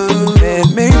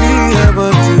 and maybe I'm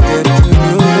about to get to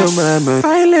know your mama.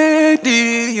 My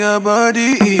lady, your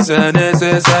body is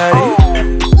unnecessary.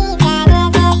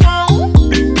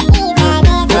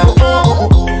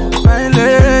 My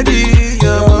lady,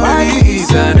 your body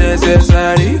is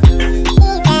unnecessary.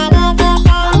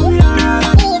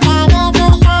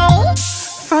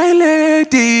 My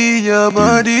lady, your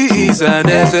body is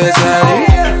unnecessary.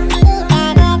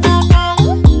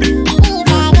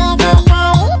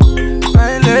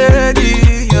 My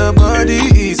lady, your body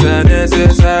is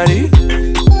unnecessary.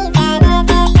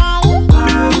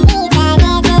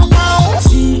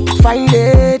 See, fine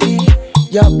lady,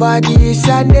 your body is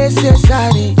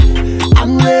unnecessary.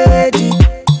 I'm ready.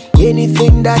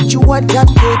 Anything that you want, I'm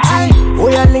ready. Oh,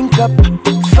 yeah, link up,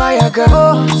 fire girl.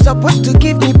 Oh, supposed to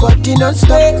give me body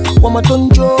non-stop. One more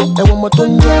tonjo, and one more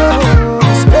tonjo.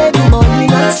 Spend the money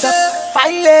non-stop.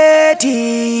 Fine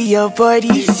lady, your body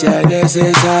is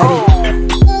unnecessary.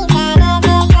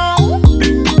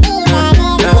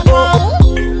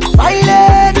 Fine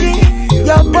lady,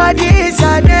 your body is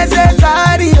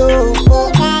unnecessary. Oh,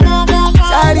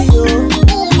 sorry, oh.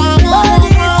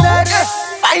 Body is unnecessary.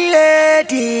 Fine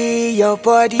lady, your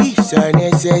body is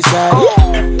unnecessary.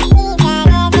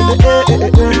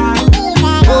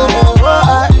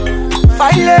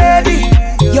 Fine lady,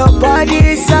 your body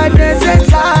is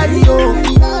unnecessary.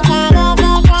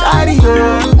 Sorry,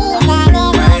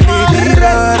 My lady,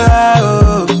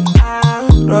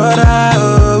 Rora,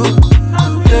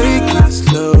 take it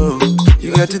slow. You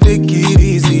got to take it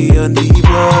easy on the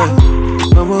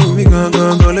boy. Mama, me go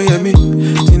look at me.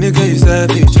 Tineka, you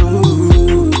savage,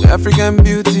 ooh. African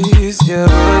beauties, your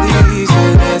body is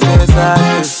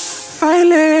unnecessary. Fine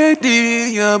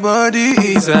lady, your body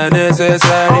is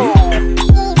unnecessary.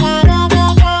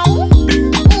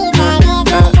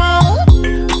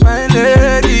 My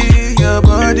lady, your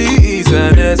body is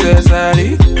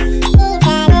unnecessary.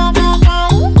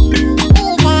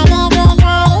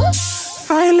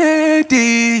 Fine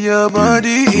lady, your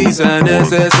body is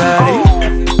unnecessary.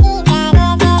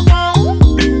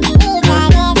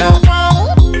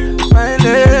 My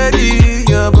lady,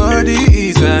 your body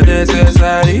is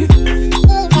unnecessary.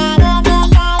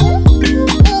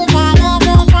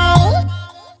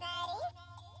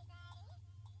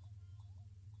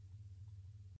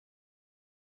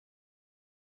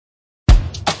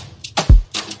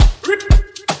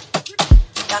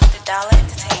 Dr. Dollar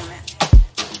Entertainment.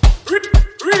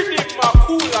 Reading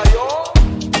Makula, yo.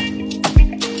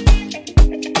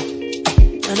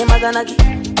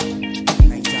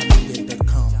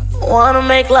 Wanna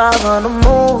make love on the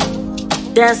moon,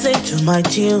 dancing to my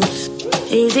tunes.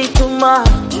 Easy too much,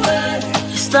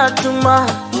 it's not too much.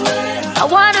 I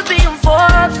wanna be on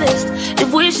forklifts,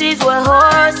 if wishes were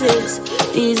horses.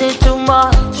 Easy too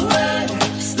much,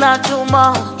 it's not too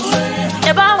much.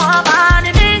 If I want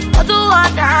money, me, I do all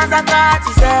dance, I got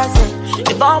to say.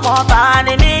 If I want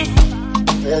money, me,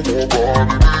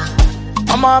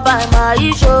 I'ma buy my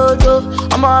shojo,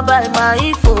 I'ma buy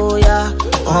my foya,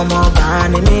 I'ma buy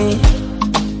me.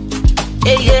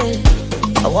 Yeah,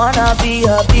 yeah. I wanna be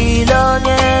a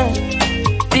billionaire,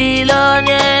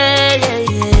 billionaire, yeah,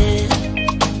 yeah.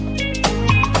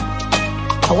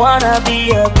 I wanna be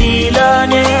a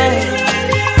billionaire,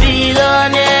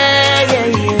 billionaire, yeah,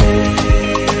 yeah.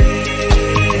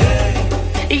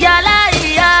 Yala,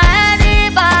 yeah,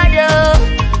 anybody,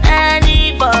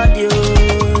 anybody,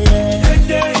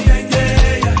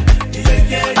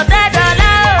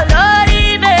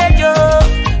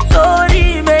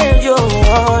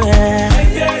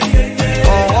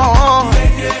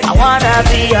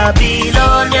 be a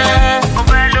billionaire,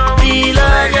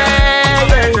 billionaire,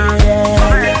 yeah, yeah.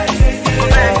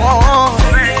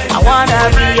 I wanna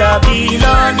be a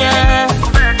billionaire,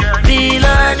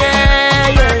 billionaire,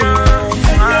 yeah.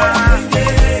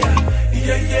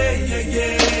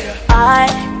 I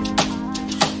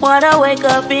wanna wake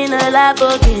up in a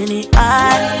Lamborghini.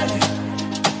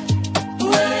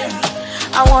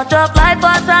 I want to fly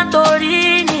for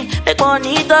Santorini, make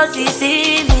money to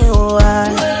see me, oh,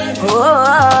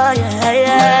 yeah,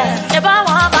 yeah. If I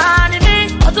want money, me,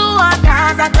 I do all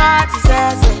kinds of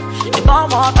things. If I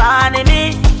want money, me,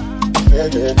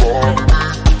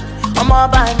 I'ma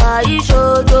buy my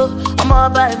shojo, I'ma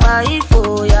buy my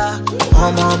foya,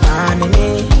 I'ma buy me.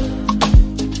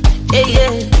 Yeah,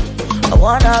 yeah. I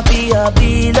wanna be a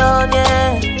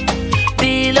billionaire,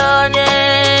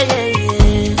 billionaire, yeah,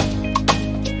 yeah.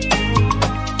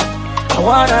 I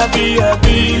wanna be a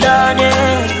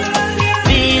billionaire,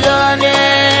 billionaire.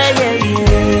 billionaire, yeah,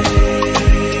 yeah.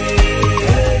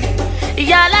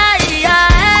 Yala,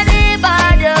 yeah,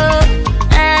 anybody,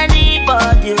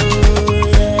 anybody,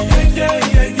 yeah.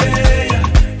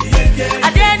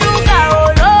 Adenuga, oh,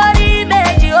 Lori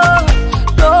Mejo,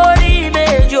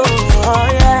 oh,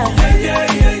 yeah.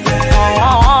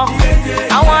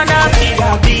 I wanna be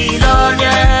a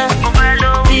billionaire,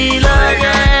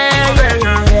 billionaire,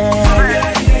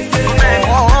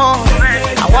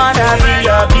 I wanna be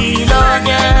a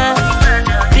billionaire,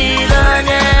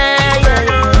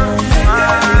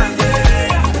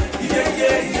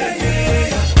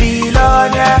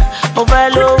 billionaire,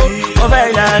 overlo,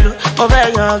 overlalo,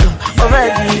 overyoung,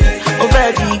 overdiga,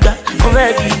 overdiga,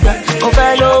 overdiga,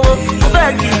 overlo,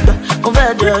 overdiga,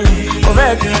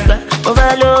 overdiga,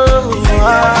 overlo.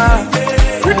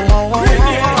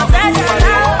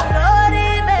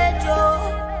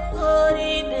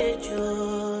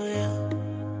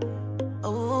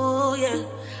 Oh yeah,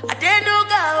 I didn't know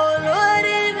God,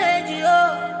 Lordy made you,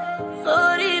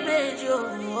 Lordy made you,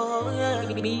 oh yeah.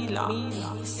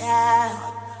 Yeah,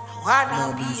 I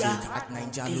wanna be at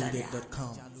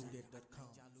NineJaLude.com.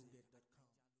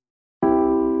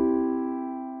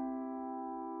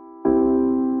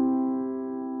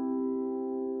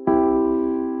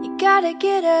 You gotta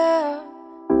get up.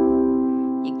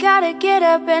 You gotta get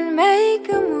up and make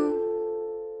a move.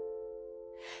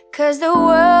 'Cause the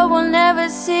world will never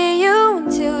see you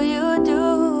until you do.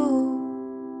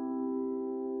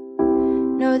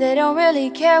 No, they don't really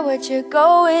care what you're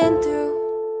going through.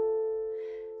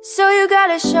 So you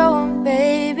gotta show them,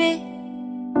 baby.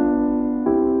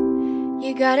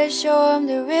 You gotta show them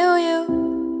the real you.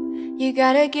 You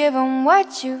gotta give them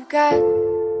what you've got.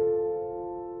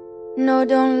 No,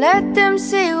 don't let them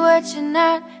see what you're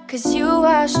not. 'Cause you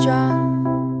are strong.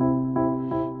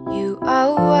 You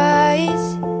are wise.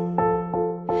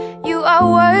 You are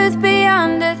worth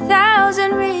beyond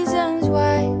 1,000 reasons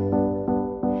why.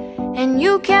 And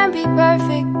you can't be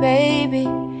perfect, baby.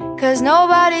 'Cause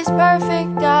nobody's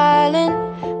perfect, darling.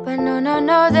 But no, no,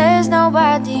 no, there's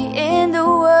nobody in the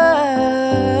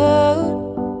world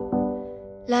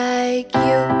like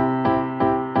you.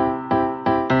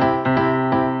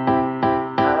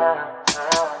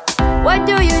 What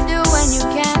do you do when you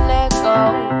can't let go?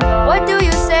 What do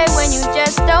you say when you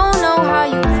just don't know how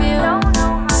you feel?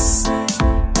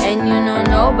 And you know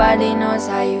nobody knows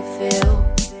how you feel.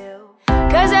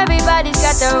 'Cause everybody's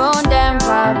got their own damn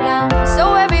problem. So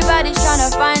everybody's trying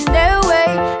to find their way.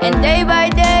 And day by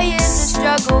day is a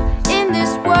struggle. In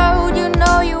this world, you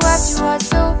know you have to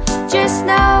hustle. Just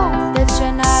know that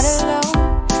you're not alone.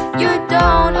 You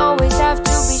don't always have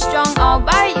to be strong all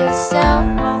by yourself.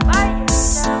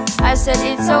 I said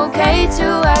it's okay to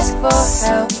ask for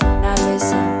help. Now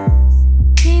listen.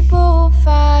 People will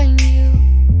find you,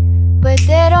 but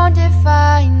they don't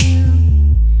define you.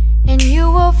 And you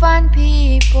will find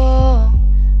people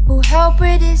who help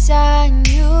redesign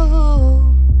you.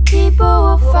 People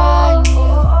will find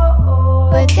you,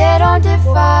 but they don't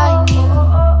define you.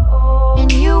 And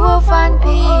you will find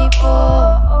people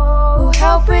who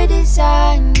help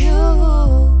redesign you.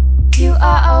 You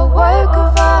are a work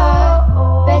of art.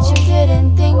 Bet you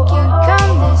didn't think you'd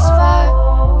come this far.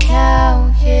 Now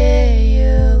here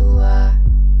you are.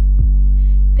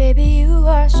 Baby, you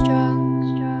are strong.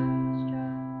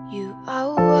 You are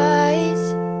wise.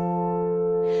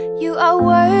 You are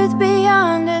worth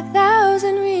beyond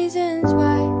 1,000 reasons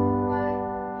why.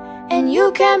 And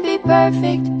you can't be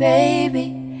perfect, baby.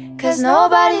 'Cause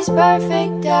nobody's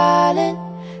perfect, darling.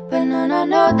 But no, no,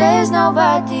 no, there's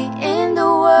nobody in the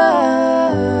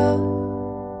world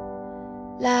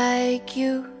like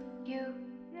you.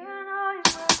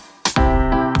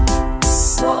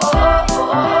 Oh, oh,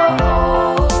 oh, oh,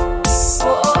 oh.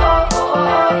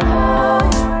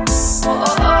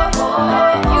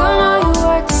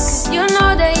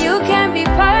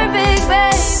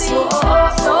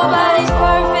 Nobody's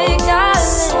perfect,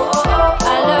 darling.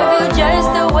 I love you just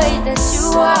the way that you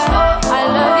are. I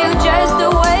love you just the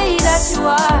way that you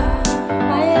are.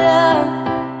 My love,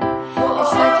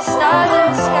 it's like the stars in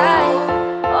the sky.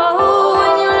 Oh,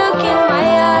 when you look in my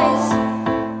eyes.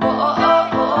 Oh,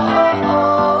 oh, oh, oh,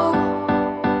 oh,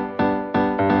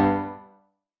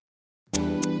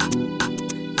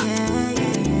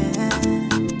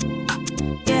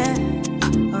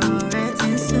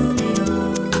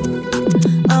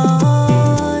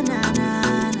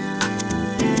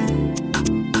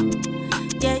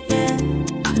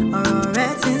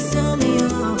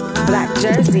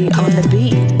 Jersey on the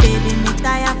beat. Baby, me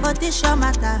tired for this show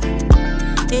matter.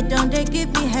 It don't they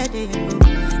give me headache.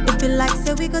 It feel like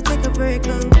say we go take a break,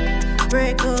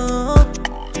 break up.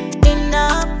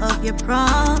 Enough of of your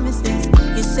promises.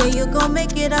 You say you're gonna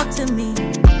make it up to me,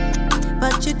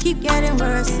 but you keep getting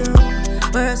worse,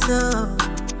 worse.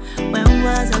 When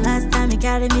was the last time you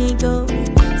carried me go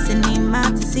cinema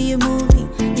to see a movie?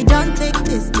 You don't take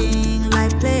this thing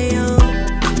like play,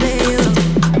 play.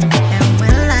 And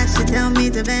when last you tell me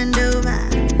to bend over,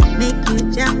 make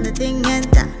you jump the thing and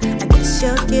die, I guess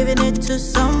you're giving it to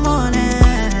someone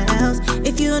else.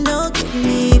 If you don't give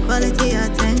me quality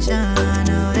attention,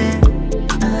 oh yeah.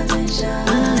 Attention,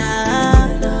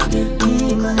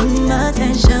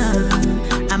 attention,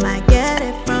 I might get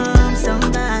it from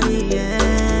somebody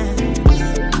else.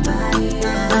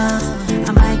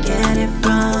 I might get it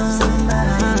from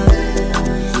somebody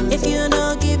else. If you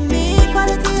don't give me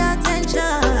quality attention,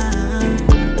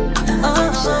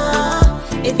 oh,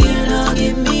 if you don't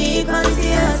give me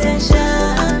quality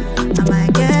attention, I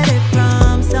might get it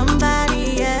from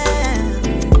somebody else.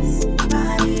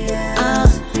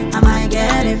 I might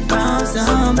get it from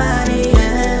somebody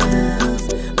else.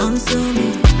 Unsue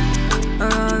me,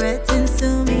 or written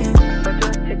sue me.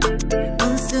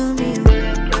 Unsue me,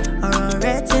 or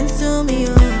written sue me.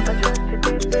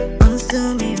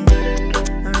 Unsue me,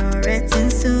 or written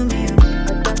sue me.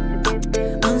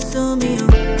 Unsue me,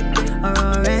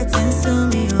 or written sue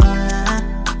me.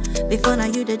 Before now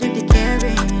you did the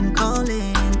caring,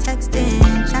 calling, texting,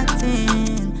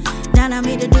 chatting. Now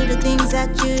me to do the things that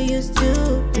you used to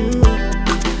do.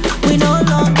 We no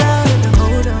longer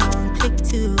hold on, click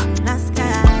to last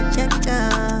guy, check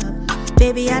up.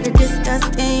 Baby, I had to discuss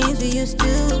things we used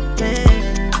to play.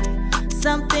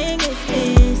 Something is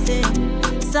missing,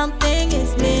 something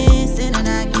is missing, and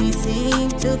I can't seem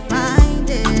to find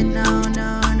it. No,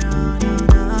 no, no, no,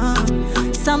 no.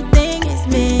 Something is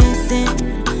missing,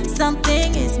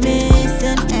 something is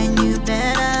missing, and you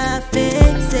better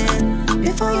fix it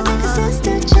before you make a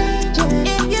sister change it.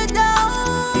 If you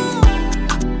don't,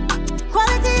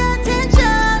 quality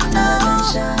attention, no.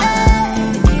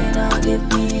 Hey. If you don't give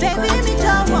me, baby, me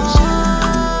don't want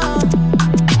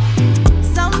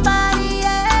somebody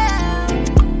else.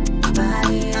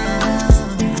 Somebody else.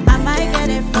 I might get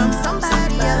it from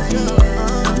somebody else.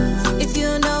 If you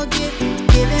don't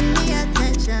giving me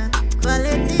attention,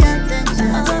 quality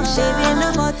attention, baby, no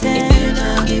more attention. If you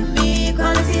don't give me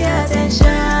quality attention,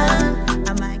 I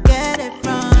might get it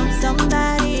from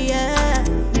somebody else.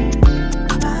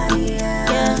 Somebody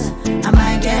else. Yeah. I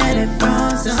might get it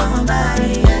from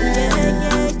somebody else.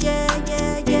 Yeah, yeah,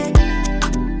 yeah, yeah.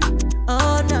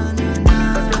 Oh no, no, no.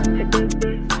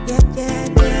 Yeah, yeah,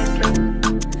 yeah.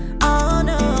 Oh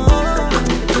no.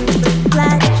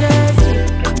 Black jersey,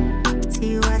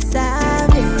 Tiwa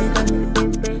Savage.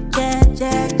 Yeah,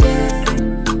 yeah, yeah.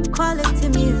 Quality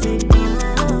music. Oh.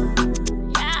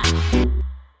 Yeah.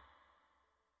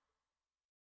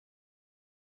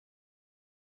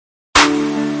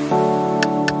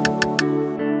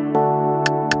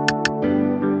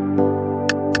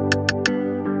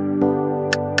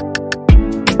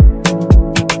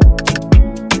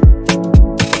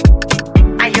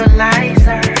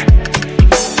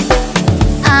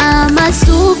 I'm a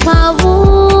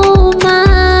superwoman.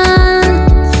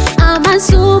 I'm a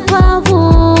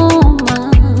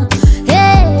superwoman.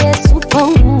 Hey,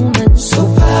 superwoman.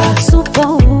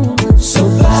 Superwoman.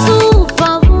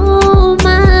 Superwoman.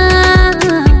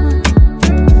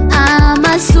 I'm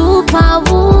a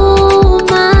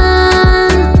superwoman.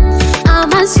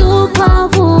 I'm a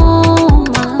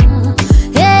superwoman.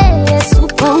 Hey,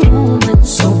 superwoman.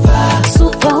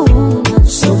 Superwoman.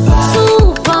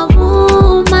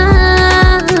 Superwoman.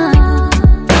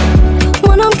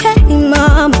 Mwanamke ni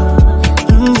mama,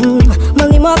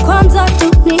 mwalimu wa kwanza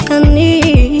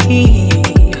duniani.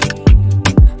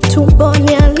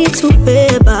 Tumboni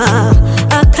alitubeba,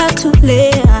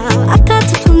 akatulea,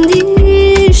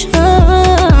 akatufundisha.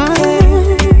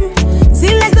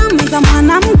 Zile zama za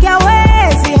mwanamke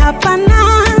hawezi,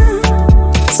 hapana,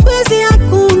 siku hizi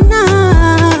hakuna.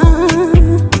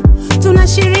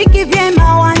 Tunashiriki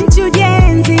vyema wanchi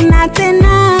ujenzi, na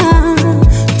tena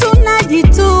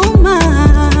tunajituma.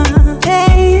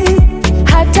 Hey.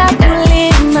 Hata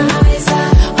kulima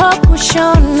au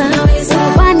kushona,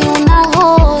 nyumbani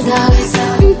unahodha,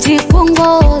 mti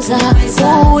kuongoza,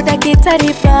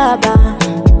 udakitari baba,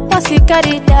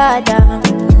 wasikari dada,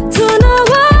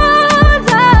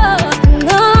 tunaweza,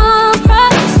 no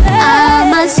problem.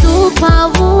 I'm a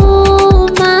superwoman.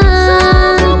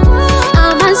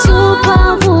 I'm a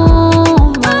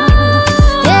superwoman.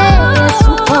 Yeah,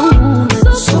 superwoman.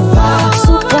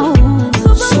 Superwoman.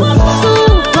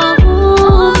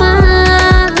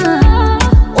 Superwoman.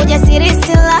 Ujasiri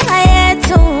silaha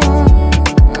yetu,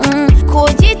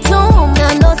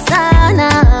 kujituma ndo sana.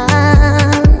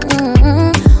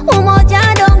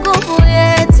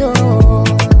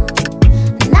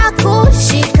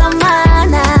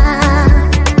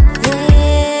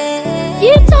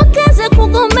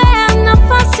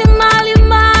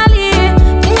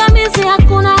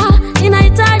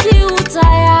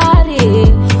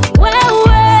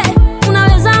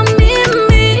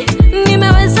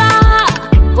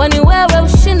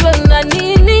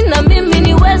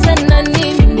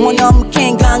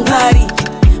 mwanamke ngangari,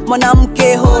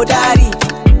 mwanamke hodari,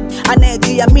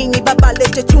 anayejiamini. Baba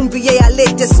lete chumvi, yeye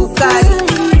alete sukari.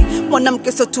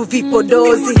 Mwanamke sio tu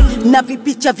vipodozi na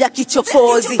vipicha vya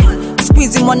kichokozi.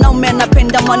 Squeeze mwanaume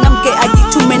anapenda mwanamke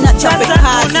ajitume na chape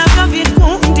kazi. Kuna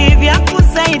vikundi vya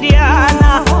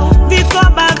kusaidiana,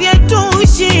 vikoba vyetu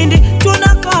ushindi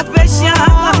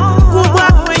tunakopeshana.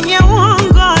 Kubwa kwenye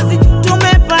uongozi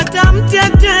tumepata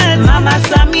mtetezi, Mama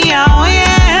Samia oye.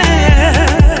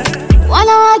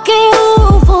 Wanawake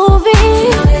uvuvi,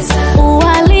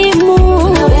 ualimu,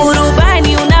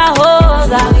 urubani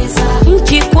unahodha,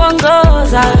 nchi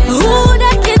kuongoza,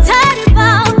 udakitari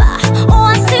baba,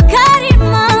 uasikari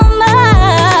mama.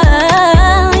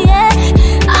 Yeah,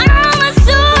 I'm a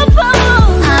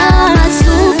superwoman. I'm a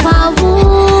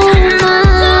superwoman.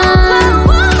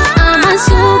 I'm a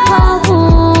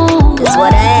superwoman. That's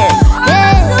what I am.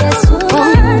 Yeah,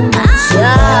 superwoman.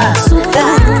 Yeah,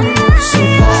 superwoman.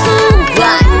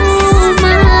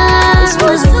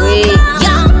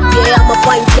 Yeah, I'm a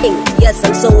fine thing. Yes,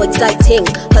 I'm so exciting.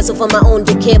 Hustle for my own,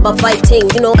 don't care about fighting.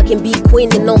 You know I can be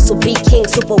queen and also be king.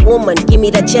 Superwoman, give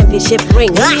me that championship ring.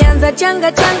 Nilianza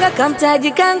changa changa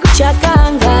kamtaji kangu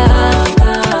chakanga,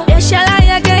 biashara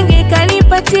ya genge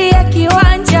kanipatia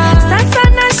kiwanja. Sasa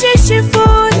na shishi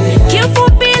food,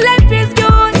 kifupi life is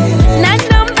good, na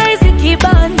numbers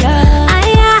kibanda.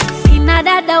 Aya, kina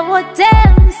dada wote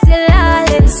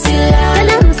msilale,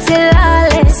 msilale,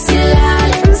 msilale,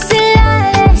 msilale,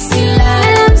 msilale,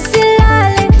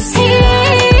 msilale, msilale.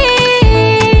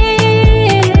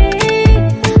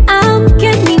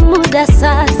 Amkeni muda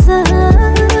sasa.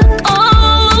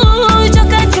 Oh,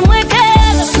 jokati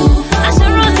mwekero,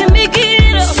 asharozi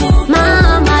mikiro,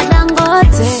 Mama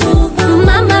Dangote,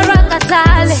 Mama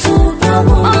Rakatale,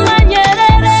 Mama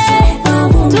Nyerere,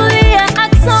 Tulia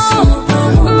Ackson,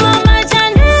 Mama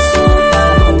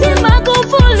Janet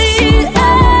Magufuli.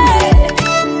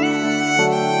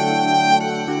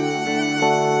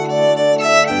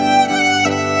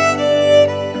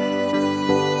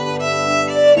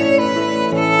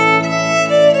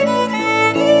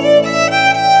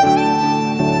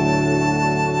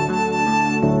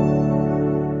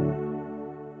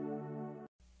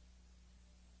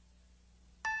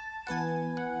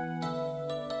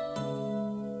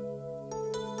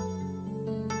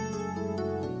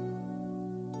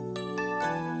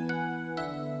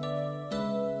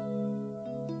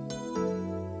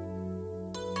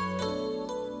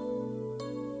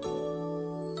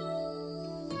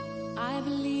 I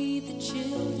believe the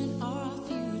children are our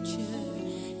future.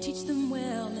 Teach them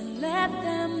well and let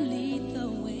them lead the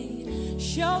way.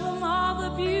 Show them all the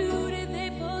beauty they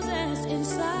possess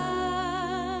inside.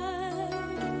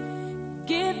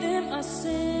 Give them a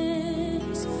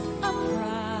sense of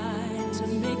pride to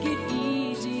make it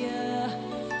easier.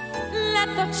 Let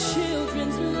the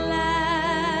children's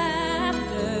laughter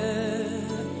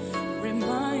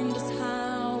remind us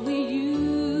how we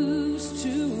used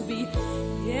to be.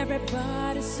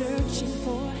 Everybody's searching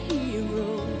for a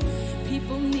hero.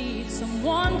 People need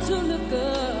someone to look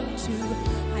up to.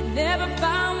 I never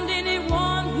found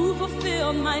anyone who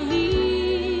fulfilled my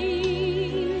needs.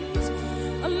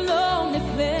 A lonely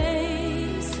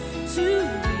place to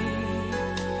be.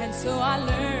 And so I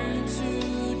learned to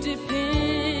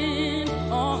depend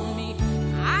on me.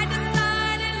 I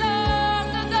decided long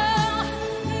ago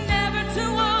never to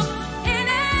walk in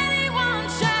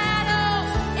anyone's shadows.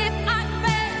 If I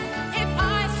fail, if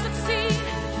I succeed,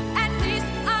 at least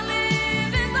I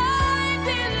live as I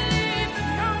believe.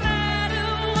 No matter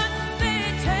what they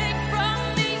take from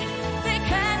me, they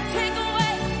can't take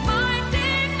away my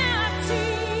dignity.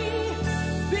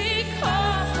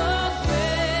 Because the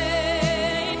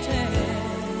greatest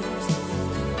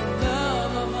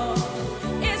love of all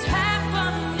is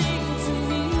happening to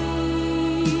me.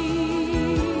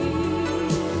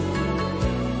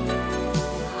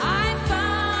 I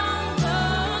found the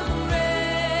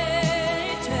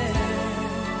greatest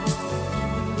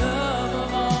love of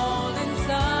all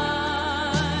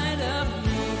inside of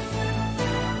me.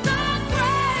 The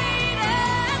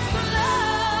greatest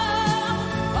love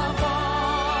of all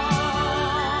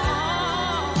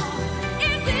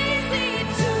is easy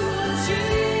to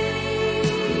achieve.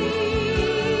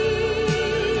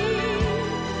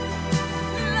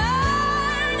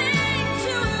 Learning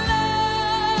to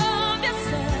love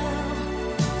yourself,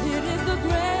 it is the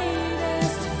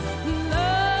greatest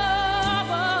love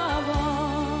of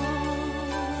all.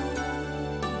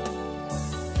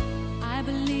 I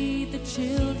believe the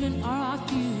children are our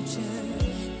future.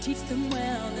 Teach them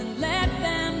well and let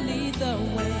them lead the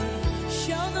way.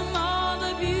 Show them all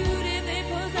the beauty they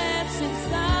possess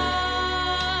inside.